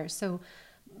desires. So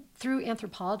through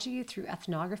anthropology, through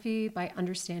ethnography, by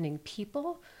understanding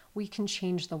people, we can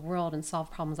change the world and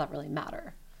solve problems that really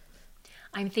matter.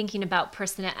 I'm thinking about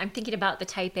I'm thinking about the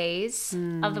type A's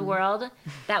of the world.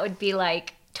 That would be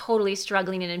like totally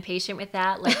struggling and impatient with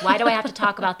that. Like, why do I have to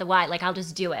talk about the why? Like, I'll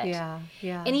just do it. Yeah.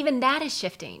 And even that is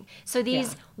shifting. So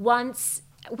these Yeah.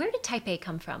 where did type A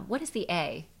come from? What is the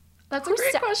A? That's a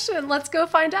great question. Let's go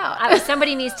find out.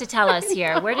 Somebody needs to tell us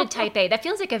here. Where did type A? That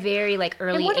feels like a very like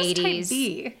early And what is 80s. type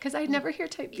B? Because I never hear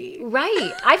type B.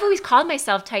 Right. I've always called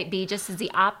myself type B just as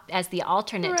the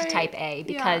alternate to Right. type A,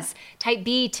 because type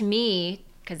B to me,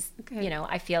 because because, Okay. you know,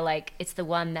 I feel like it's the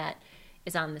one that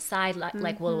is on the side,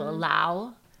 like will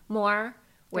allow more,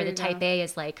 where There the you type go. A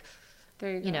is like,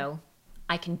 There you you go. know,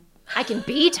 I can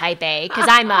be type A because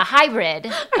I'm a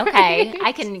hybrid. Okay.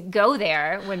 I can go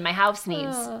there when my house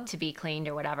needs to be cleaned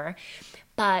or whatever.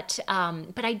 But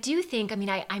I do think, I mean,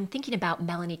 I'm thinking about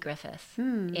Melanie Griffith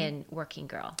in Working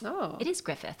Girl. Oh. It is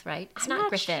Griffith, right? It's I'm not not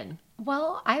Griffin.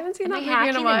 Well, I haven't seen Am I that movie in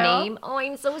hacking a the while. name? Oh,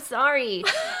 I'm so sorry.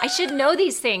 I should know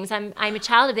these things. I'm a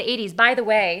child of the 80s. By the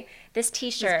way, this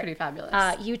T-shirt. pretty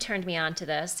fabulous. You turned me on to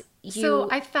this. So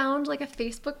I found like a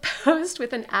Facebook post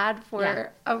with an ad for Yeah.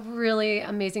 a really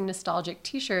amazing nostalgic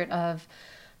T-shirt of,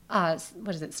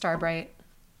 what is it, Starbright?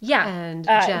 yeah, and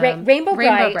Gem. Rainbow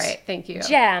Bright. Thank you.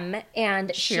 Gem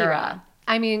and Shira. Shira.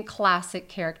 I mean, classic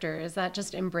characters that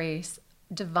just embrace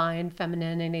divine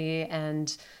femininity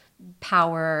and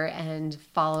power and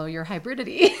follow your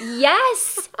hybridity.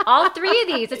 Yes, all three of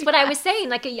these. That's what I was saying.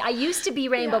 Like I used to be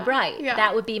Rainbow Yeah, Bright. yeah.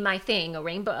 That would be my thing. A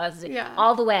rainbow, Yeah.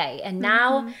 all the way. And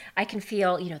now I can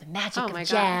feel, you know, the magic Oh of my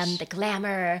Gem, gosh. the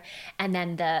glamour, and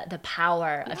then the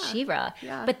power of Shira.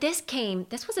 Yeah. But this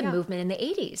was a movement in the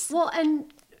 80s. Well,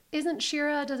 and doesn't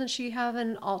she have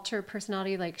an alter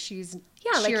personality? Like she's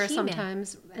Yeah, like Shira He-Man.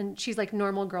 sometimes, and she's like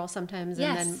normal girl sometimes,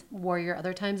 Yes. and then warrior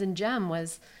other times, and Gem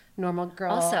was normal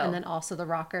girl, Also. and then also the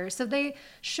rocker. So they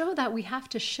show that we have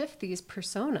to shift these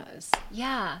personas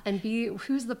Yeah. and be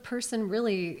who's the person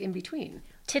really in between.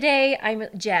 Today I'm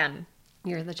Gem.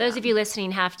 You're the Those Gem. of you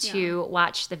listening have to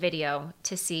watch the video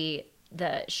to see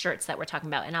the shirts that we're talking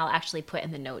about, and I'll actually put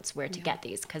in the notes where to get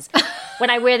these, because when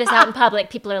I wear this out in public,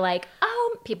 people are like,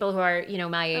 oh, people who are, you know,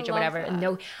 my age or love whatever. that.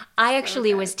 No, I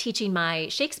actually was teaching my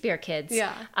Shakespeare kids.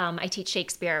 Yeah. I teach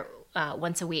Shakespeare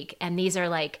once a week, and these are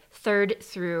like 3rd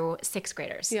through 6th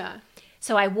graders. Yeah.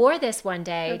 So I wore this one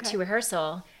day Okay. to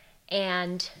rehearsal,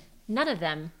 and none of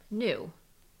them knew.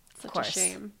 Such course. a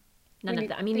shame. None They of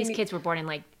them. I need- mean, they these need- kids were born in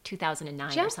like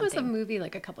 2009 Gem or was something. a movie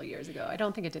like a couple years ago. I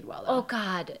don't think it did well though. Oh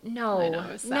God, no, I know,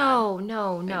 it was sad. no,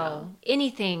 know.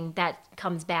 Anything that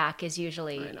comes back is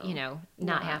usually, know. you know,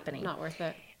 not happening. Not worth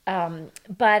it.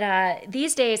 But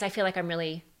these days, I feel like I'm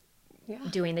really Yeah.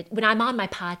 doing the. When I'm on my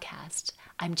podcast,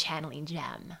 I'm channeling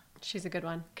Gem. She's a good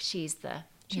one. She's the.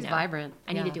 She's you know, vibrant.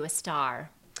 I need to Yeah. do a star.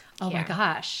 Oh my here.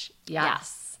 gosh.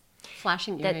 Yes.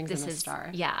 Flashing That earrings this and a is star.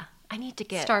 Yeah, I need to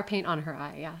get. Star paint on her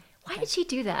eye. Yeah. Why did she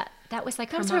do that? That was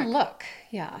like That's her her mark. look.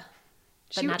 Yeah.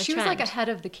 But not a She was like trend. ahead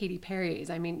of the Katy Perry's.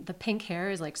 I mean, the pink hair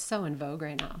is like so in vogue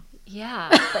right now. Yeah,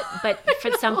 but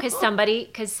for some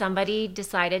because somebody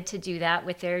decided to do that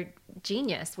with their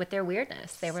genius, with their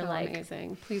weirdness. They were So like,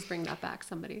 amazing. Please bring that back,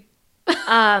 somebody.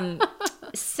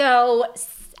 so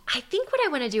I think what I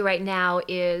want to do right now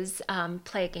is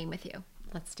play a game with you,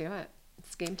 Let's do it.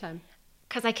 It's game time.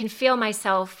 because I can feel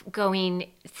myself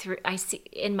going through. I see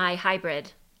in my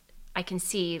hybrid, I can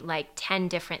see like 10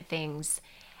 different things.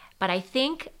 But I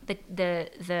think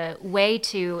the way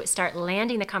to start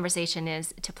landing the conversation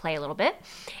is to play a little bit,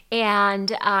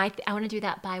 and I want to do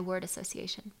that by word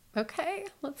association. Okay,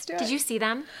 let's do it. Did you see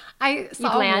them? I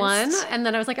saw glanced? one, and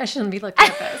then I was like, I shouldn't be looking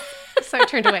at this. So I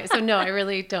turned away. So no, I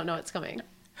really don't know what's coming.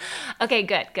 Okay,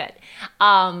 good.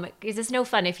 Because it's no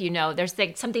fun if you know. There's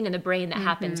like something in the brain that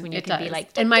happens when you It can does. be like,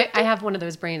 and I have one of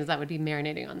those brains that would be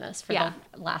marinating on this for Yeah.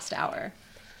 the last hour.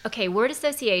 okay, word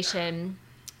association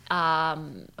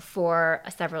for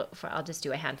I'll just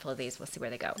do a handful of these. We'll see where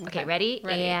they go. Okay, ready?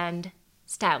 Ready. And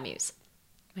style muse.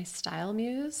 My style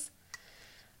muse.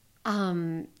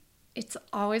 It's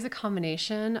always a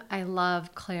combination. I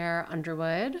love Claire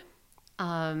Underwood.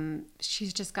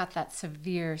 She's just got that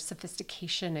severe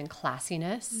sophistication and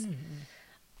classiness.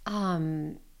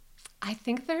 I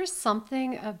think there's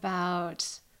something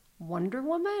about Wonder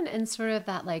Woman and sort of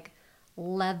that like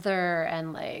leather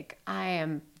and like I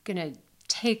am gonna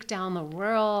take down the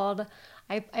world.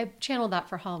 I channeled that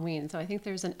for Halloween, so I think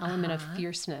there's an element of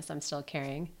fierceness I'm still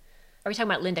carrying. Are we talking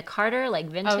about Linda Carter, like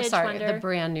vintage Oh, sorry, Wonder? the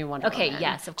brand new Wonder Okay, Woman.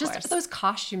 yes, of Just course. those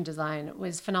costume design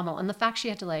was phenomenal, and the fact she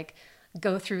had to like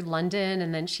go through London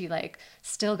and then she like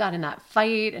still got in that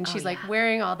fight, and she's like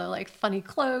wearing all the like funny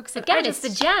cloaks. And Again, I it's the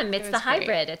gem. It's it the was great.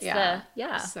 hybrid. It's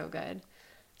the so good.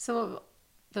 So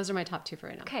those are my top two for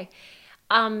right now. Okay.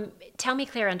 Tell me,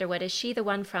 Claire Underwood, is she the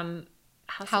one from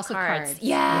House of of Cards? Cards.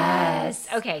 Yes.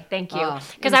 Okay, thank you. Oh,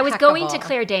 Because I was going to impeccable.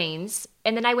 Claire Danes,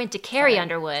 and then I went to Carrie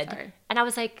Underwood, sorry. and I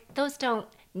was like, those don't.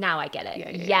 Now I get it. Yeah,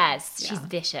 yes, yeah. she's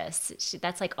vicious.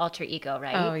 That's like alter ego,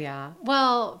 right? Oh yeah.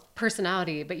 Well,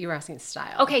 personality, but you were asking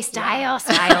style. Okay, style.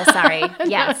 Sorry.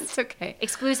 Yes. It's okay.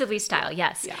 Exclusively style.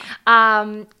 Yes. Yeah.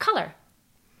 Color.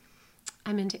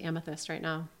 I'm into amethyst right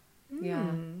now.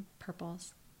 Yeah,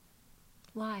 purples.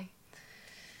 Why?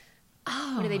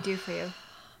 Oh, What do they do for you?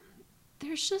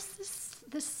 there's just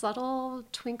this subtle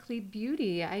twinkly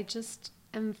beauty. I just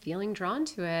am feeling drawn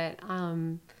to it.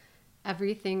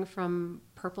 Everything from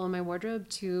purple in my wardrobe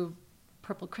to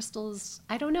purple crystals.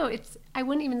 I don't know. I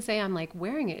wouldn't even say I'm like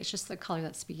wearing it. It's just the color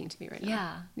that's speaking to me right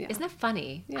now. Yeah. Isn't that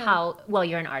funny? Yeah. How, well,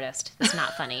 you're an artist. It's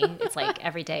not funny. It's like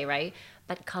every day, right?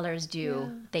 But colors do. Yeah.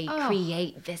 They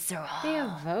create visceral. They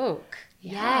evoke.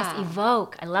 Yes,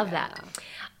 evoke. I love that.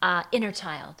 Inner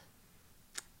child.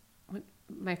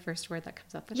 My first word that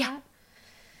comes up with Yeah. that.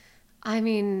 I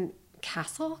mean,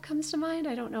 castle comes to mind.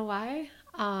 I don't know why.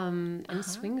 And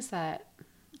swing set.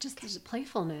 Just there's a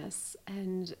playfulness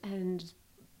and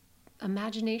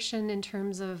imagination in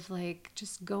terms of like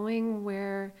just going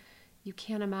where you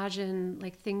can't imagine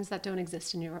like things that don't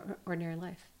exist in your ordinary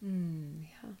life. Yeah.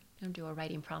 I'm gonna do a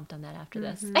writing prompt on that after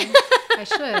this. I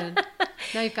should.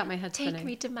 Now you've got my head spinning. Take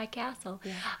me to my castle.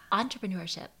 Yeah.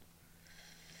 Entrepreneurship.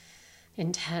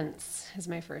 Intense is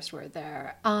my first word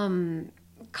there.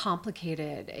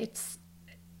 Complicated.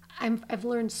 I've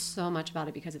learned so much about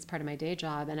it because it's part of my day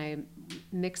job, and I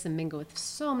mix and mingle with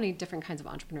so many different kinds of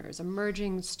entrepreneurs,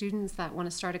 emerging students that want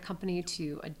to start a company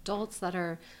to adults that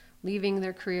are leaving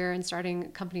their career and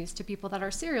starting companies to people that are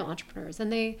serial entrepreneurs,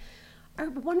 and they are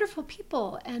wonderful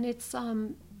people. And it's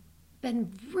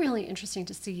been really interesting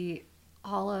to see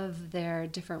all of their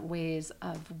different ways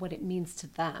of what it means to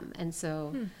them. And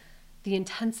so the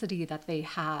intensity that they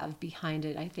have behind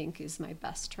it, I think, is my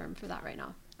best term for that right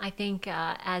now. I think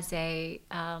as a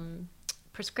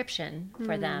prescription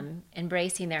for them,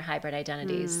 embracing their hybrid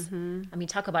identities. I mean,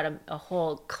 talk about a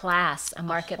whole class, a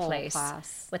marketplace,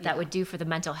 what that would do for the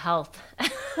mental health.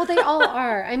 Well, they all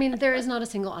are. I mean, there is not a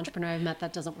single entrepreneur I've met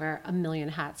that doesn't wear a million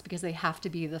hats, because they have to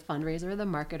be the fundraiser, the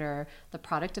marketer, the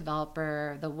product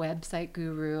developer, the website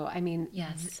guru. I mean,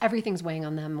 Yes. everything's weighing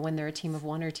on them when they're a team of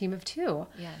one or a team of two.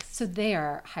 Yes. So they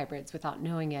are hybrids without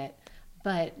knowing it,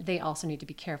 but they also need to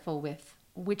be careful with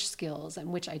which skills and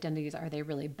which identities are they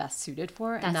really best suited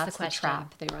for. And that's the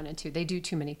trap they run into. They do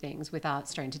too many things without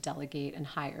starting to delegate and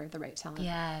hire the right talent.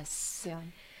 Yes.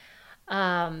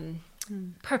 Yeah.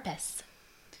 Purpose.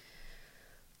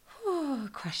 Oh,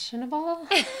 questionable.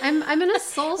 I'm in a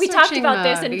soul We searching talked about mode.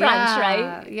 this in brunch,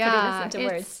 right? Yeah. Putting this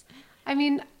into words. I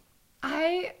mean,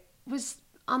 I was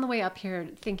on the way up here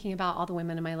thinking about all the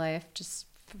women in my life, just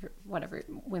for whatever,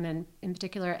 women in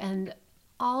particular, and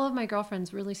all of my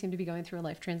girlfriends really seem to be going through a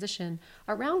life transition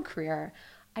around career.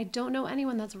 I don't know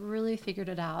anyone that's really figured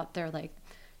it out. They're like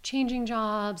changing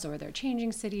jobs, or they're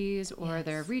changing cities, or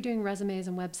they're redoing resumes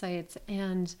and websites.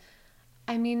 And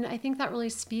I mean, I think that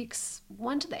really speaks,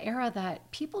 one, to the era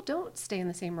that people don't stay in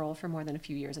the same role for more than a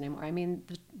few years anymore. I mean,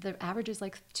 the average is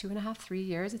like 2.5, 3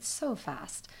 years. It's so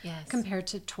fast compared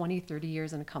to 20, 30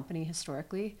 years in a company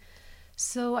historically.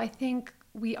 So I think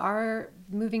we are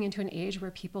moving into an age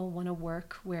where people want to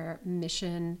work where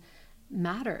mission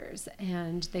matters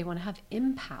and they want to have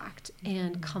impact.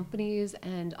 And companies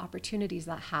and opportunities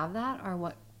that have that are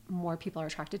what more people are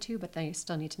attracted to, but they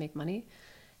still need to make money.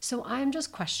 So I'm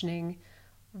just questioning,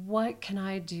 what can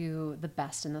I do the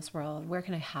best in this world? Where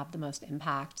can I have the most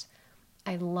impact?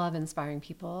 I love inspiring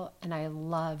people and I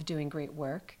love doing great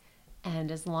work.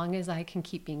 And as long as I can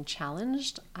keep being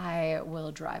challenged, I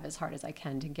will drive as hard as I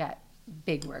can to get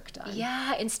big work done.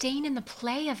 Yeah, and staying in the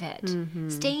play of it,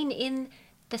 staying in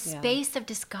the space of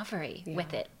discovery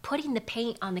with it, putting the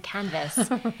paint on the canvas.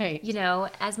 Right. You know,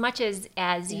 as much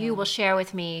as you will share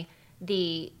with me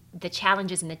the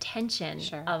challenges and the tension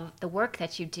of the work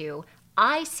that you do,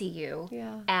 I see you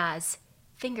as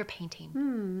finger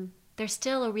painting. There's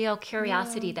still a real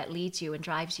curiosity that leads you and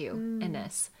drives you in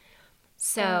this.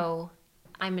 So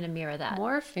I'm going to mirror that.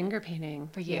 More finger painting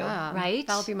for you, right?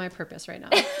 That'll be my purpose right now.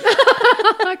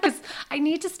 Because I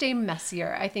need to stay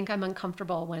messier. I think I'm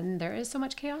uncomfortable when there is so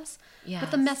much chaos. Yes.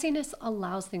 But the messiness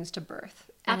allows things to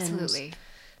birth. Absolutely. And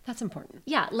that's important.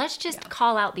 Yeah, let's just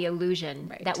call out the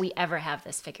illusion that we ever have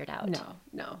this figured out.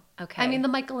 No. Okay. I mean, the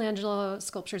Michelangelo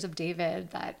sculptures of David,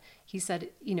 that he said,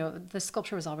 you know, the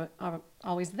sculpture was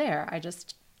always there. I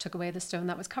just took away the stone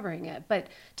that was covering it. But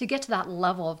to get to that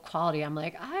level of quality, I'm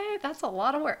like, that's a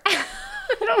lot of work.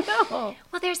 I don't know.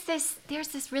 Well, there's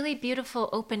this really beautiful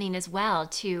opening as well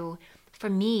for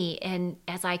me, and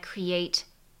as I create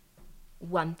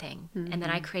one thing, and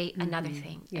then I create another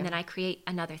thing, and then I create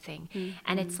another thing.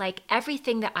 And it's like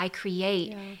everything that I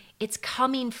create, it's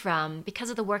coming from, because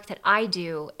of the work that I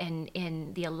do and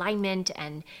in the alignment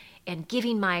and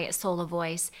giving my soul a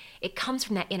voice, it comes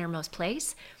from that innermost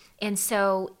place. And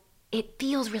so it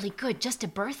feels really good just to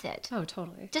birth it, Oh,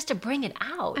 totally. just to bring it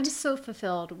out. I'm so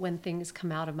fulfilled when things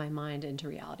come out of my mind into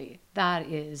reality. That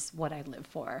is what I live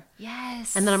for.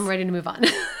 Yes. And then I'm ready to move on.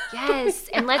 Yes.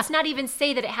 And let's not even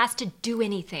say that it has to do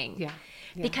anything. Yeah.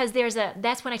 Yeah. Because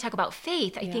that's when I talk about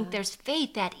faith. I think there's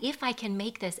faith that if I can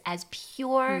make this as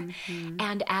pure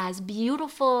and as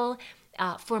beautiful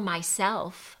for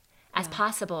myself as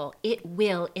possible, it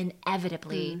will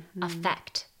inevitably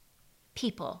affect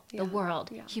people, the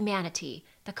world, humanity,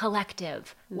 the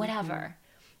collective, whatever.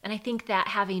 And I think that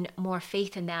having more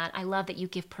faith in that, I love that you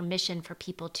give permission for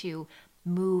people to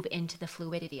move into the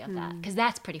fluidity of that, because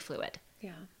that's pretty fluid.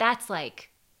 Yeah. That's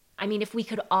like, I mean, if we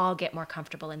could all get more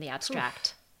comfortable in the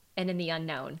abstract and in the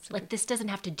unknown, like this doesn't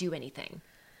have to do anything.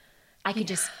 I could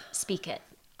just speak it.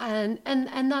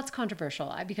 And that's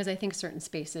controversial because I think certain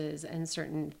spaces and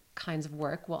certain kinds of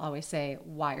work will always say,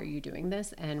 why are you doing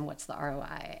this? And what's the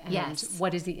ROI? And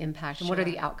what is the impact? And what are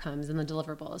the outcomes and the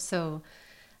deliverables? So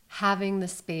having the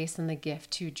space and the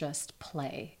gift to just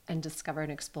play and discover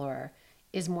and explore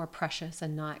is more precious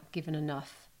and not given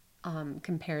enough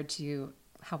compared to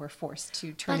how we're forced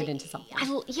to turn it into something.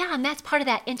 And that's part of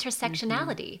that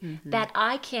intersectionality that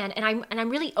I can, and I'm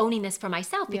really owning this for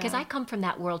myself because I come from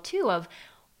that world too of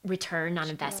return on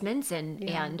investments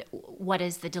and what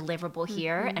is the deliverable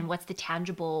here and what's the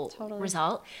tangible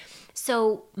result.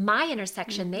 So my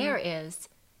intersection there is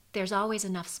there's always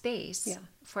enough space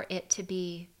for it to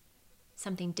be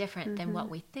something different than what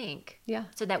we think. Yeah.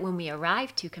 So that when we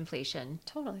arrive to completion,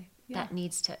 Totally. that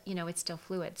needs to, it's still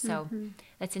fluid. So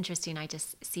that's interesting. I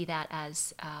just see that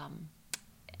as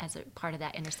a part of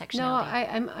that intersectionality.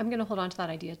 No, I'm going to hold on to that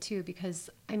idea too,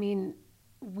 because I mean,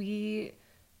 we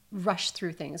rush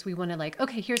through things. We want to like,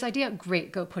 okay, here's idea.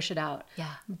 Great. Go push it out.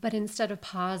 Yeah. But instead of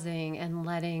pausing and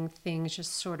letting things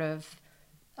just sort of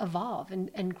evolve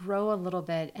and grow a little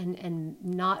bit and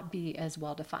not be as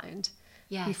well defined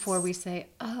before we say,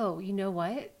 oh, you know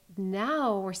what?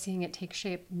 Now we're seeing it take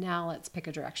shape. Now let's pick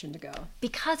a direction to go.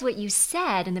 Because what you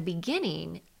said in the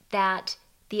beginning, that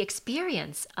the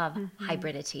experience of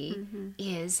hybridity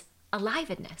is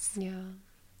aliveness. Yeah.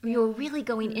 You're really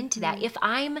going into that. If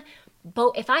I'm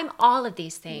all of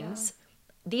these things,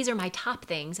 these are my top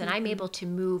things, and I'm able to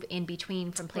move in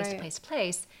between from place to place to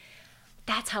place,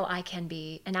 that's how I can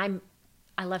be. And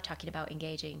I love talking about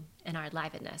engaging in our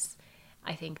aliveness.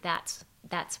 I think that's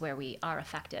where we are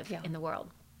effective in the world.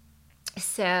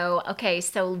 So, okay,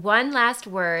 so one last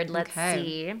word. Let's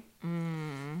see.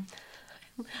 I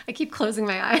keep closing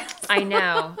my eyes. I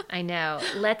know.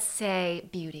 Let's say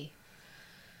beauty.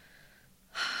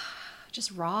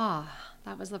 Just raw.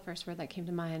 That was the first word that came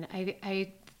to mind.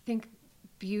 I think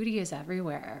beauty is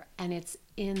everywhere, and it's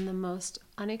in the most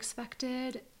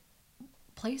unexpected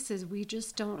places. We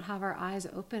just don't have our eyes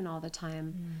open all the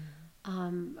time,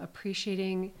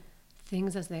 appreciating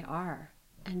things as they are,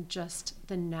 and just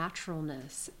the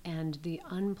naturalness and the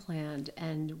unplanned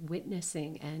and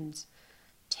witnessing and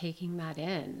taking that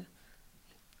in.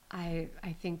 I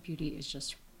think beauty is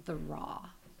just the raw.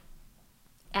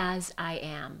 As I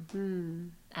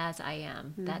am. As I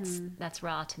am. That's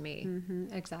raw to me.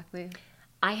 Exactly.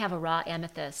 I have a raw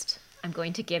amethyst I'm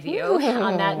going to give you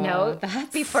on that note.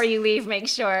 Before you leave, make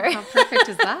sure. How perfect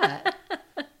is that?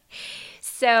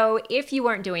 So if you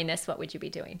weren't doing this, what would you be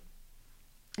doing?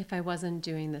 If I wasn't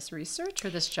doing this research or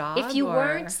this job? If you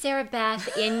weren't Sarah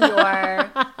Beth in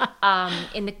your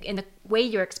in the way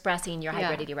you're expressing your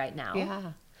hybridity right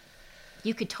now,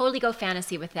 you could totally go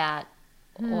fantasy with that,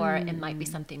 or it might be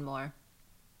something more.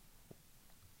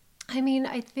 I mean,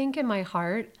 I think in my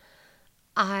heart,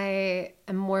 I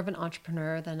am more of an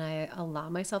entrepreneur than I allow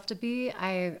myself to be.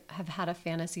 I have had a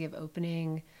fantasy of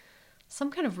opening some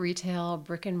kind of retail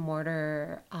brick and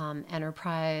mortar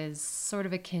enterprise, sort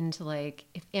of akin to like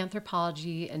if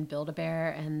Anthropologie and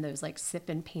Build-A-Bear and those like sip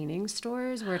and painting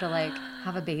stores were to like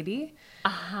have a baby.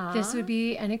 This would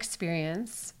be an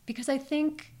experience, because I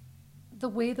think the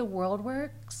way the world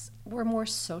works, we're more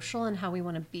social in how we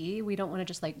want to be. We don't want to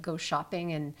just like go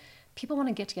shopping, and people want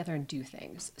to get together and do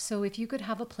things. So if you could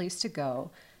have a place to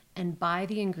go and buy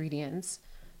the ingredients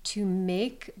to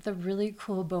make the really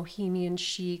cool bohemian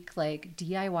chic, like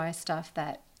DIY stuff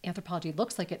that Anthropologie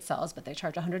looks like it sells, but they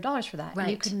charge $100 for that. Right.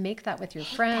 And you could make that with your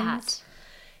friends.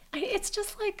 It's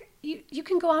just like, you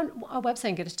can go on a website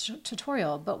and get a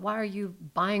tutorial, but why are you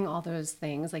buying all those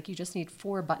things? Like, you just need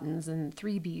 4 buttons and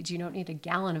 3 beads. You don't need a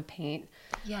gallon of paint.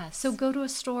 Yes. So go to a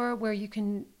store where you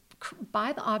can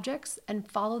buy the objects and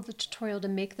follow the tutorial to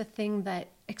make the thing that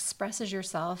expresses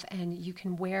yourself and you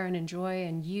can wear and enjoy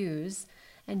and use,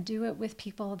 and do it with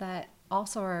people that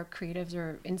also are creatives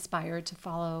or inspired to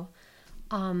follow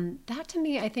That to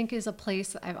me, I think is a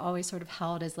place I've always sort of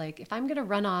held as like, if I'm going to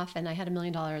run off and I had $1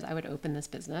 million, I would open this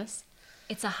business.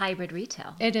 It's a hybrid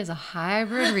retail. It is a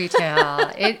hybrid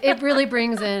retail. It really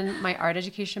brings in my art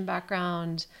education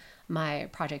background, my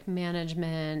project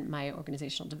management, my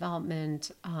organizational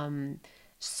development,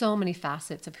 so many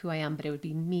facets of who I am, but it would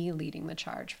be me leading the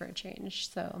charge for a change.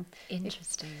 So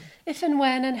Interesting. if and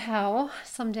when and how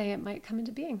someday it might come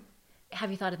into being. Have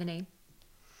you thought of the name?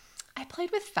 I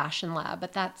played with Fashion Lab,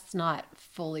 but that's not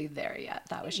fully there yet.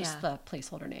 That was just Yeah. the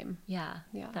placeholder name. Yeah,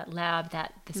 Yeah. that lab,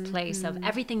 this place of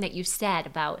everything that you said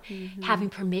about having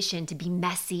permission to be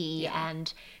messy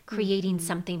and creating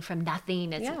something from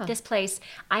nothing. It's Yeah. this place.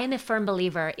 I am a firm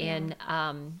believer in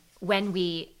when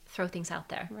we throw things out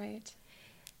there Right.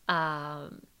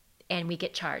 and we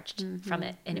get charged from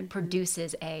it, and it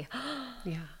produces a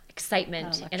Yeah.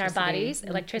 excitement in our Electricity. bodies,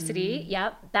 electricity.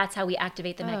 Yep, that's how we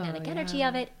activate the magnetic energy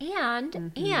of it,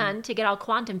 and to get all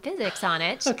quantum physics on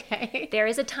it. Okay. There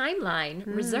is a timeline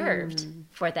reserved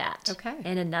for that. Okay.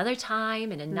 And another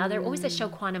time, and another. What was the show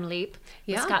Quantum Leap?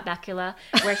 With Yeah. Scott Bakula,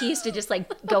 where he used to just like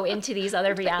go into these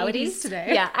other realities. 80s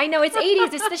today. Yeah, I know it's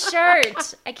 80s. It's the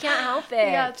shirt. I can't help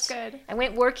it. Yeah, it's good. I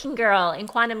went Working Girl in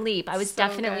Quantum Leap. I was So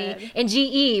definitely good. in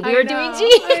GE. We I were know, doing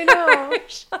GE. I know.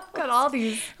 Got all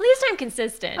these. At least I'm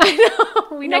consistent. I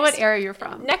know. We know Next- what era you're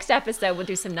from. Next episode, we'll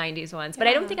do some 90s ones. But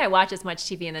I don't think I watched as much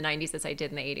TV in the 90s as I did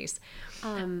in the 80s.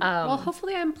 Well,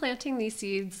 hopefully I'm planting these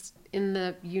seeds in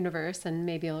the universe and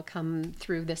maybe it'll come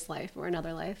through this life or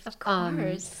another life. Of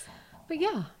course. But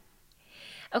yeah.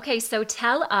 Okay, so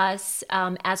tell us,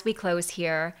 as we close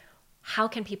here, how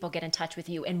can people get in touch with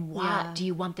you, and what Yeah. do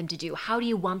you want them to do? How do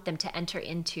you want them to enter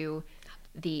into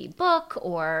the book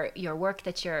or your work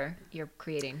that you're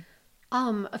creating?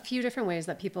 A few different ways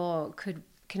that people could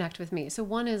connect with me. So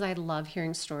one is I love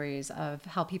hearing stories of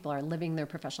how people are living their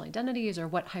professional identities or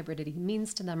what hybridity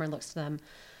means to them or looks to them.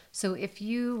 So if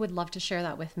you would love to share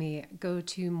that with me, go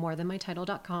to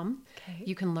morethanmytitle.com. Okay.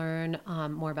 You can learn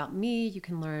more about me. You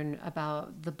can learn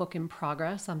about the book in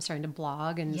progress. I'm starting to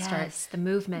blog and start The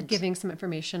movement. giving some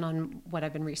information on what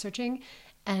I've been researching,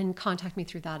 and contact me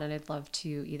through that. And I'd love to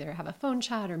either have a phone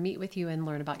chat or meet with you and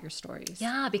learn about your stories.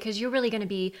 Yeah, because you're really going to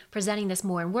be presenting this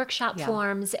more in workshop Yeah.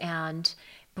 forms and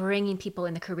bringing people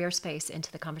in the career space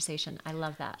into the conversation. I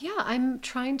love that. Yeah, I'm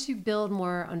trying to build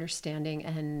more understanding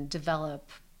and develop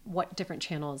what different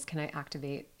channels can I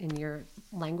activate in your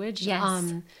language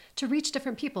Yes. to reach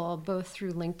different people, both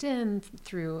through LinkedIn,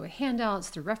 through handouts,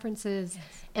 through references,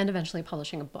 and eventually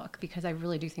publishing a book, because I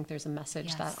really do think there's a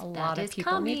message that a lot of is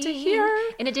people need to coming. hear.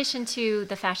 In addition to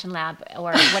the Fashion Lab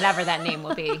or whatever that name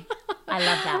will be. I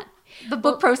love that. The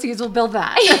book proceeds will build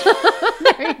that.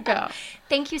 There you go.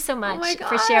 Thank you so Oh much my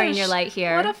for sharing your gosh, light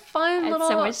here. What a fun I had little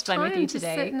so much fun with time you to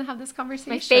today. sit and have this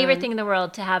conversation. My favorite thing in the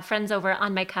world, to have friends over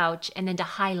on my couch and then to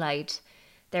highlight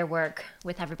their work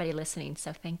with everybody listening.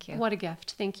 So thank you. What a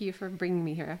gift. Thank you for bringing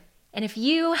me here. And if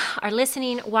you are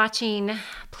listening, watching,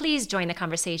 please join the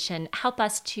conversation. Help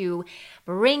us to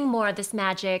bring more of this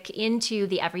magic into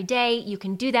the everyday. You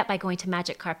can do that by going to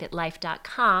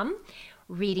magiccarpetlife.com,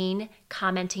 reading,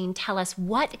 commenting. Tell us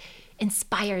what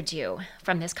inspired you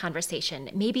from this conversation.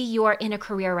 Maybe you're in a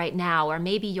career right now, or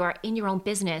maybe you're in your own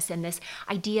business and this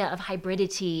idea of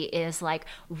hybridity is like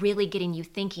really getting you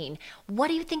thinking. What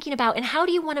are you thinking about, and how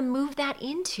do you want to move that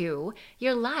into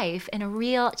your life in a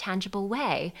real, tangible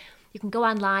way? You can go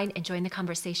online and join the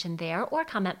conversation there, or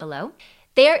comment below.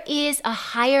 There is a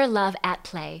higher love at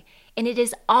play, and it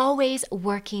is always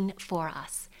working for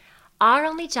us. Our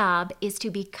only job is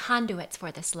to be conduits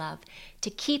for this love, to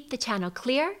keep the channel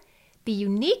clear, be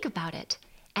unique about it,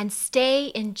 and stay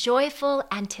in joyful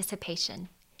anticipation.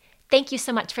 Thank you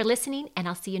so much for listening, and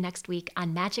I'll see you next week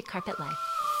on Magic Carpet Life.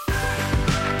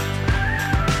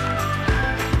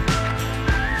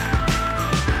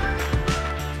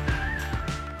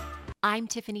 I'm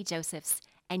Tiffany Josephs,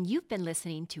 and you've been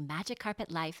listening to Magic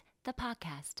Carpet Life, the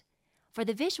podcast. For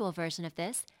the visual version of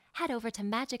this, head over to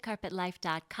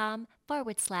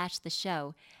magiccarpetlife.com/the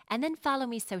show, and then follow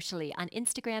me socially on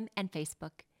Instagram and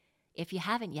Facebook. If you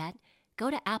haven't yet, go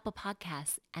to Apple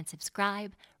Podcasts and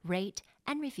subscribe, rate,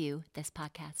 and review this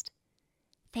podcast.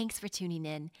 Thanks for tuning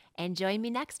in, and join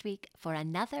me next week for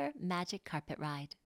another Magic Carpet Ride.